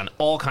available on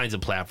all kinds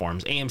of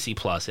platforms: AMC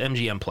Plus,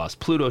 MGM Plus,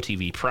 Pluto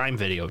TV, Prime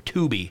Video,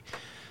 Tubi.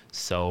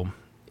 So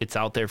it's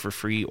out there for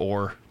free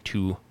or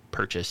to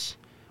purchase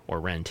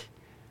or rent.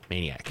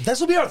 Maniac. This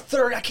will be our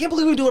third. I can't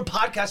believe we've been doing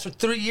podcasts for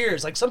 3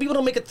 years. Like, some people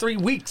don't make it 3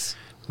 weeks.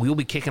 We will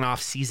be kicking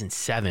off season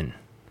 7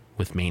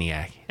 with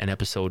Maniac and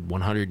episode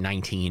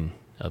 119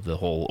 of the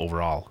whole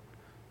overall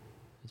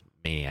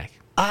Maniac.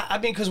 I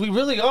mean, because we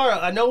really are.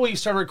 I know we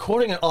started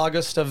recording in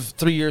August of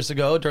 3 years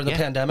ago during the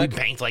pandemic. We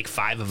banked like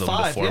 5 of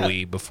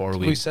them before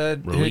we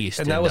said released,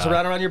 and that was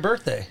around your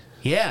birthday.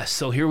 Yeah,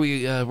 so here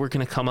we're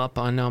gonna come up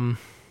on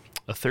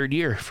a 3rd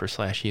year for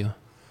Slash U.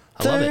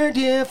 I love it. 3rd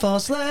year for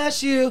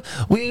Slash U.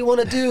 We want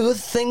to do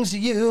things to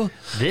you.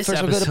 This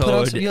First, episode, we're gonna put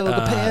on some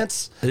yoga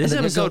pants. This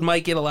episode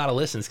might get a lot of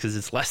listens because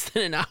it's less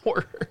than an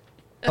hour.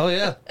 Oh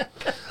yeah,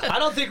 I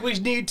don't think we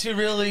need to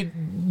really,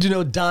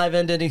 dive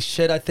into any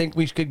shit. I think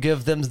we could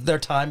give them their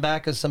time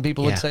back, as some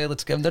people would say.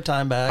 Let's give them their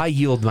time back. I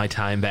yield my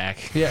time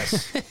back.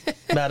 Yes,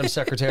 Madam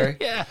Secretary.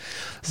 Yeah.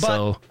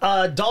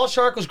 But Doll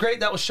Shark was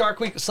great. That was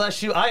Shark Week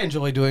 / U. I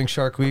enjoy doing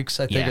Shark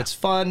Weeks. I think it's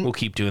fun. We'll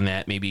keep doing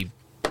that. Maybe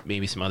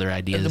some other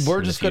ideas.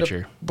 We're just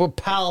we'll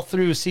pal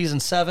through season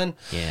 7.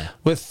 Yeah.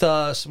 With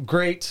some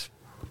great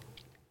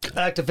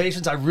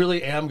activations. I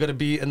really am going to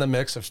be in the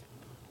mix of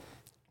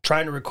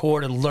trying to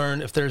record and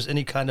learn if there's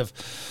any kind of,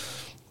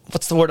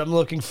 what's the word I'm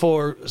looking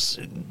for?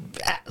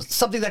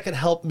 Something that can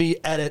help me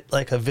edit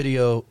like a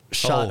video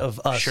shot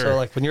of us. Sure. So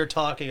like when you're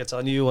talking, it's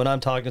on you. When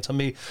I'm talking, it's on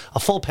me. A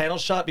full panel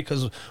shot,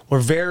 because we're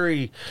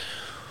very,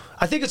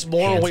 I think it's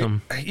more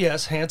handsome.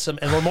 Handsome,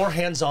 and we're more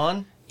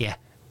hands-on. Yeah.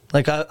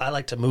 Like I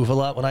like to move a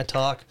lot when I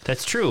talk.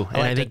 That's true. I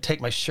like to take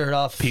my shirt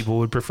off. People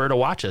would prefer to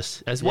watch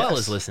us as well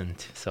as listen.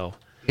 So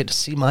you get to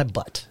see my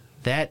butt.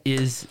 That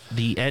is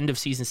the end of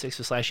season 6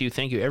 of Slash U.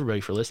 Thank you,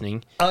 everybody, for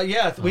listening.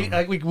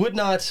 We would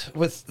not,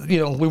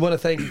 we want to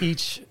thank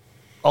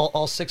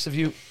all 6 of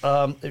you.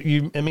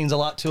 It means a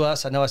lot to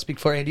us. I know I speak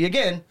for Andy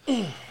again.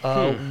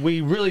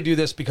 We really do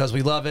this because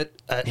we love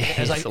it.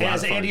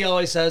 As Andy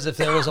always says, if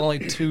there was only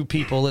 2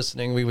 people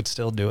listening, we would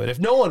still do it. If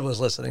no one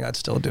was listening, I'd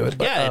still do it.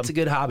 But, it's a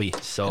good hobby.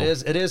 So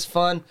it is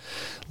fun.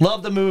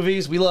 Love the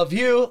movies. We love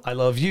you. I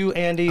love you,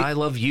 Andy. I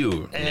love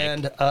you, Nick.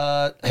 And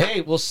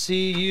hey, we'll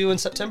see you in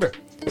September.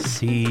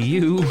 See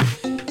you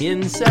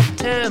in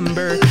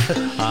September. /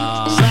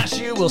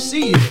 U, we'll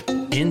see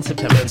you in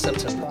September. in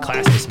September.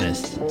 Class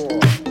dismissed. 4,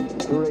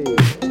 3.